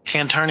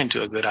can turn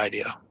into a good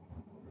idea.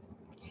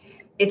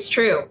 It's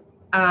true.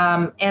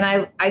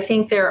 And I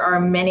think there are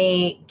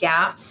many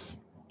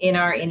gaps in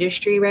our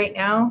industry right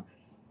now.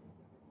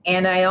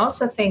 And I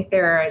also think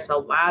there is a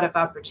lot of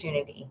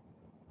opportunity,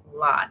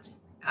 if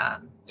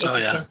you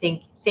can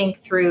think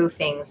through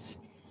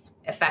things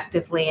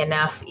effectively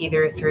enough,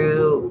 either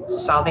through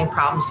solving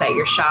problems at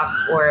your shop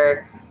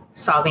or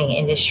solving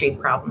industry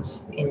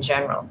problems in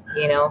general.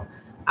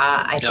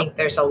 I think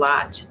there's a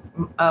lot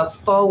of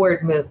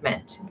forward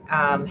movement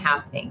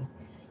happening,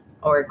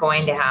 or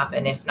going to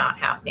happen if not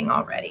happening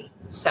already.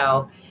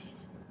 So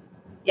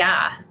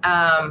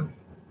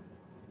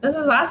this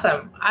is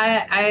awesome.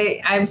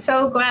 I'm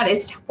so glad.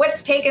 It's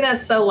what's taken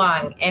us so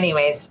long.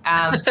 Anyways,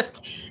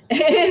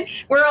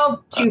 we're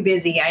all too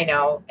busy. I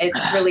know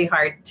it's really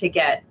hard to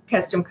get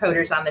custom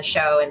coders on the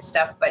show and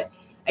stuff, but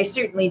I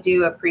certainly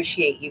do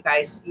appreciate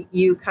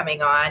you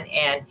coming on,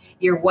 and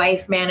your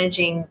wife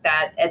managing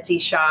that Etsy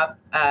shop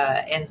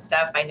and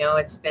stuff. I know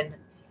it's been,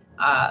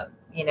 I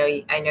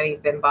know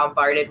you've been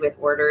bombarded with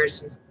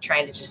orders and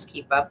trying to just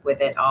keep up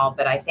with it all,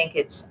 but I think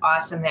it's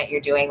awesome that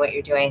you're doing what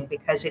you're doing,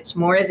 because it's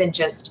more than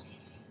just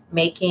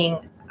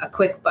making a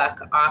quick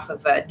buck off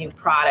of a new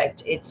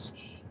product. It's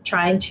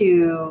trying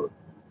to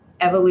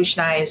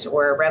evolutionize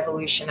or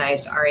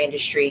revolutionize our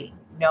industry,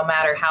 no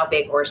matter how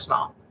big or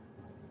small.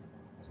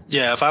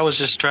 Yeah, if I was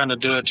just trying to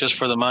do it just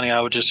for the money,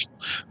 I would just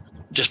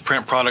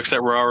print products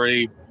that were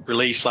already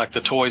released, like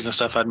the toys and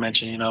stuff I'd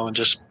mentioned, and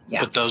just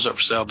put those up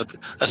for sale. But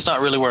that's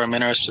not really where I'm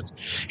interested.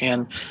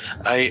 And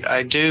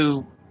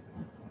I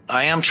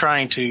am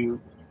trying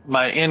to,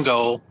 my end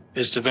goal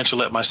is to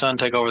eventually let my son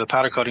take over the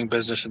powder coating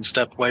business and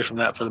step away from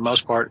that for the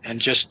most part,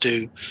 and just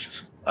do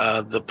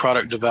the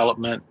product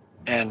development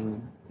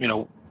and,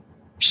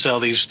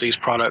 sell these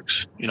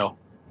products.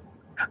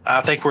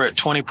 I think we're at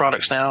 20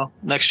 products now.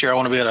 Next year, I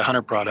want to be at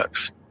 100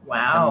 products.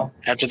 Wow.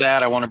 And after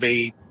that, I want to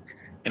be,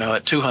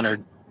 at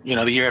 200.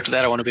 The year after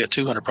that, I want to be at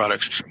 200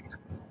 products.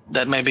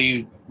 That may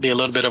be a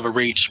little bit of a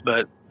reach,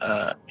 but,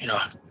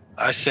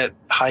 I set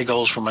high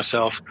goals for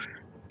myself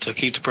to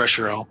keep the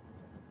pressure on,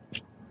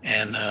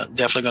 and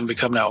definitely going to be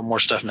coming out with more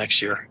stuff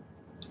next year.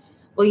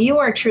 Well, you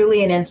are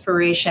truly an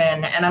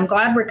inspiration, and I'm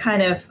glad we're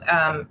kind of,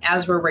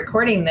 as we're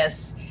recording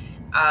this,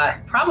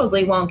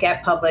 probably won't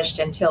get published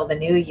until the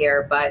new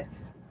year, but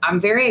I'm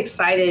very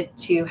excited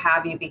to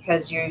have you,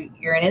 because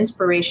you're an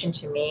inspiration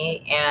to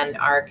me and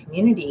our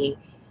community,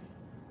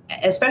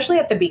 especially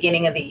at the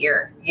beginning of the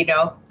year,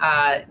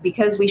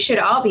 because we should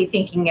all be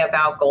thinking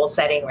about goal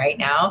setting right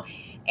now.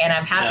 And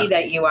I'm happy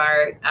that you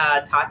are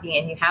talking,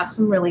 and you have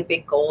some really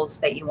big goals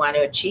that you want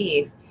to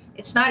achieve.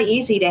 It's not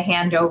easy to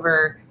hand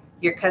over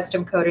your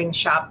custom coating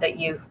shop that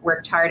you've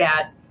worked hard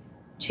at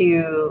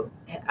to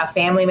a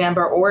family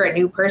member or a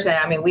new person.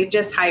 I mean, we've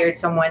just hired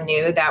someone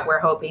new that we're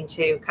hoping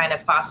to kind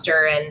of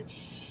foster and,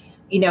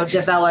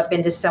 develop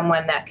into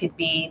someone that could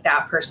be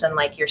that person,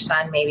 like your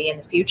son, maybe in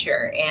the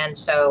future. And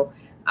so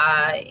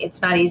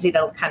it's not easy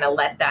to kind of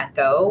let that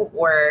go,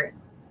 or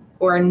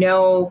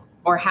know,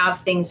 or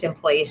have things in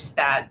place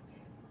that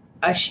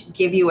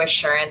give you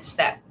assurance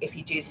that if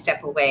you do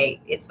step away,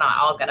 it's not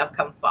all going to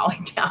come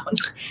falling down.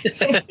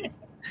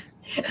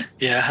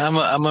 Yeah,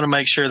 I'm going to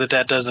make sure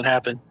that doesn't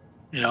happen.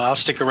 I'll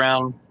stick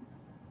around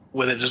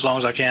with it as long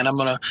as I can. I'm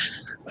going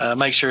to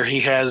make sure he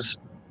has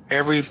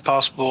every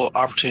possible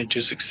opportunity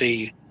to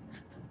succeed,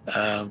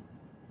 when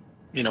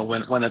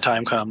the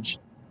time comes.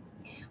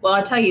 Well,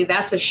 I'll tell you,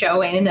 that's a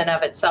show in and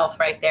of itself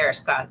right there,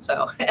 Scott.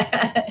 So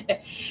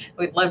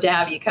we'd love to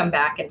have you come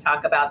back and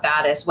talk about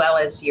that, as well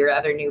as your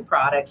other new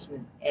products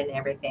and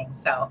everything.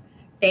 So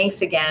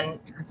thanks again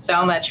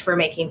so much for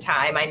making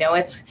time. I know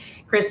it's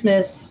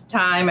Christmas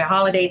time, a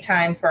holiday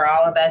time for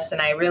all of us,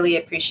 and I really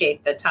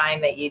appreciate the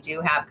time that you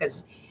do have,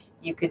 because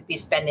you could be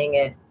spending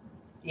it,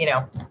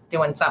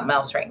 doing something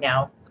else right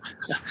now.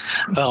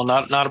 Well,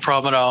 not a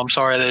problem at all. I'm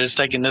sorry that it's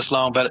taking this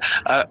long, but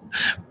I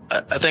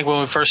think when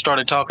we first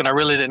started talking, I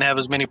really didn't have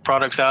as many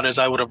products out as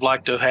I would have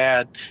liked to have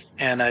had,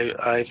 and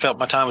I felt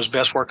my time was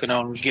best working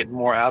on getting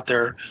more out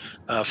there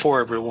for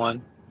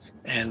everyone.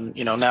 And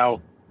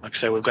now, like I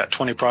say, we've got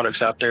 20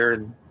 products out there,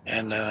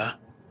 and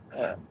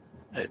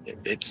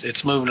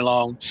it's moving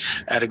along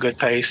at a good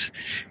pace.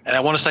 And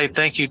I want to say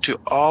thank you to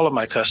all of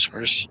my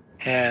customers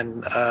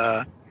and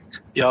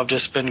y'all have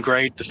just been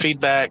great. The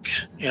feedback,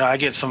 I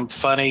get some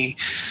funny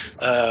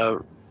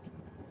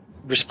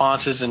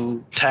responses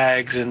and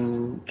tags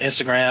and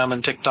Instagram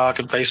and TikTok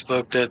and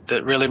Facebook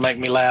that really make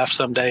me laugh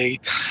someday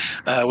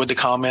with the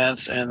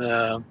comments,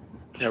 and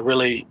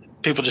really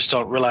people just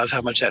don't realize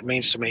how much that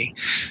means to me.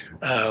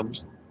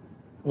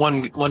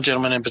 One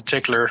gentleman in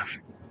particular,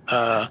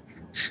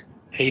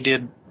 he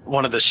did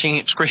one of the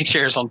screen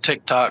shares on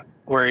TikTok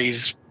where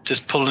he's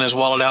just pulling his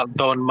wallet out and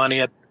throwing money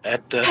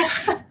at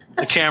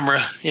the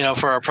camera,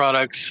 for our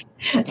products.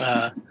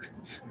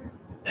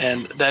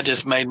 And that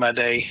just made my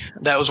day.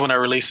 That was when I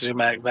released the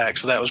pneumatic vac.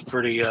 So that was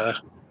pretty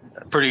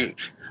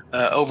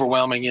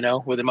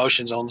overwhelming, with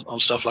emotions on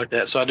stuff like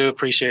that. So I do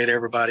appreciate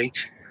everybody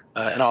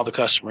and all the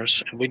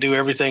customers. And we do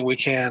everything we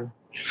can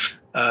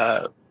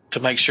to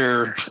make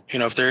sure,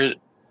 if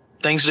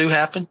things do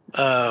happen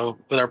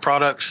with our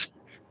products,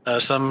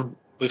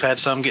 we've had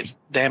some get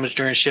damaged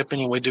during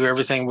shipping, and we do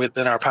everything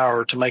within our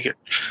power to make it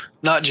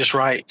not just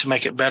right, to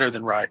make it better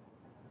than right.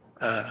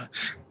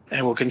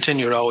 And we'll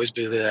continue to always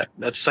do that.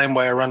 That's the same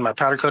way I run my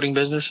powder coating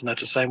business, and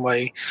that's the same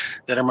way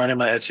that I'm running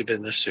my Etsy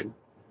business too.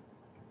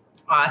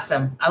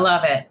 Awesome. I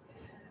love it.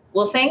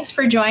 Well, thanks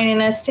for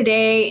joining us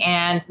today,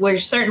 and we're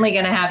certainly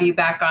going to have you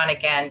back on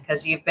again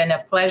because you've been a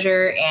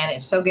pleasure, and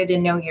it's so good to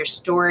know your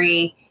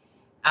story.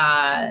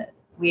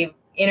 We're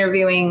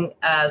interviewing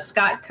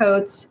Scott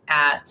Coates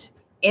at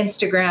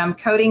Instagram,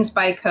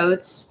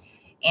 Coatingsbycoates,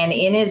 and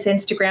in his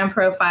Instagram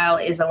profile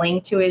is a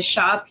link to his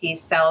shop. He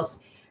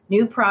sells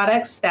new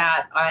products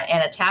that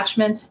and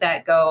attachments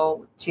that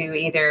go to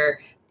either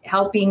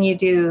helping you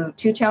do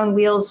two-tone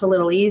wheels a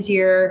little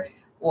easier,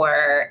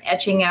 or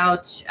etching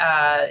out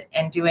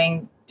and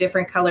doing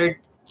different colored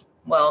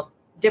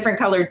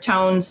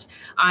tones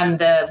on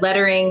the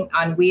lettering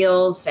on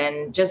wheels,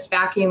 and just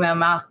vacuum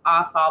them off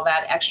all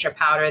that extra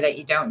powder that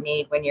you don't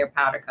need when you're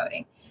powder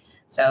coating.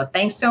 So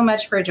thanks so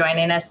much for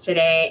joining us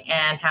today,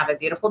 and have a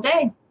beautiful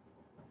day.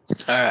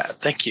 All right.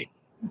 Thank you.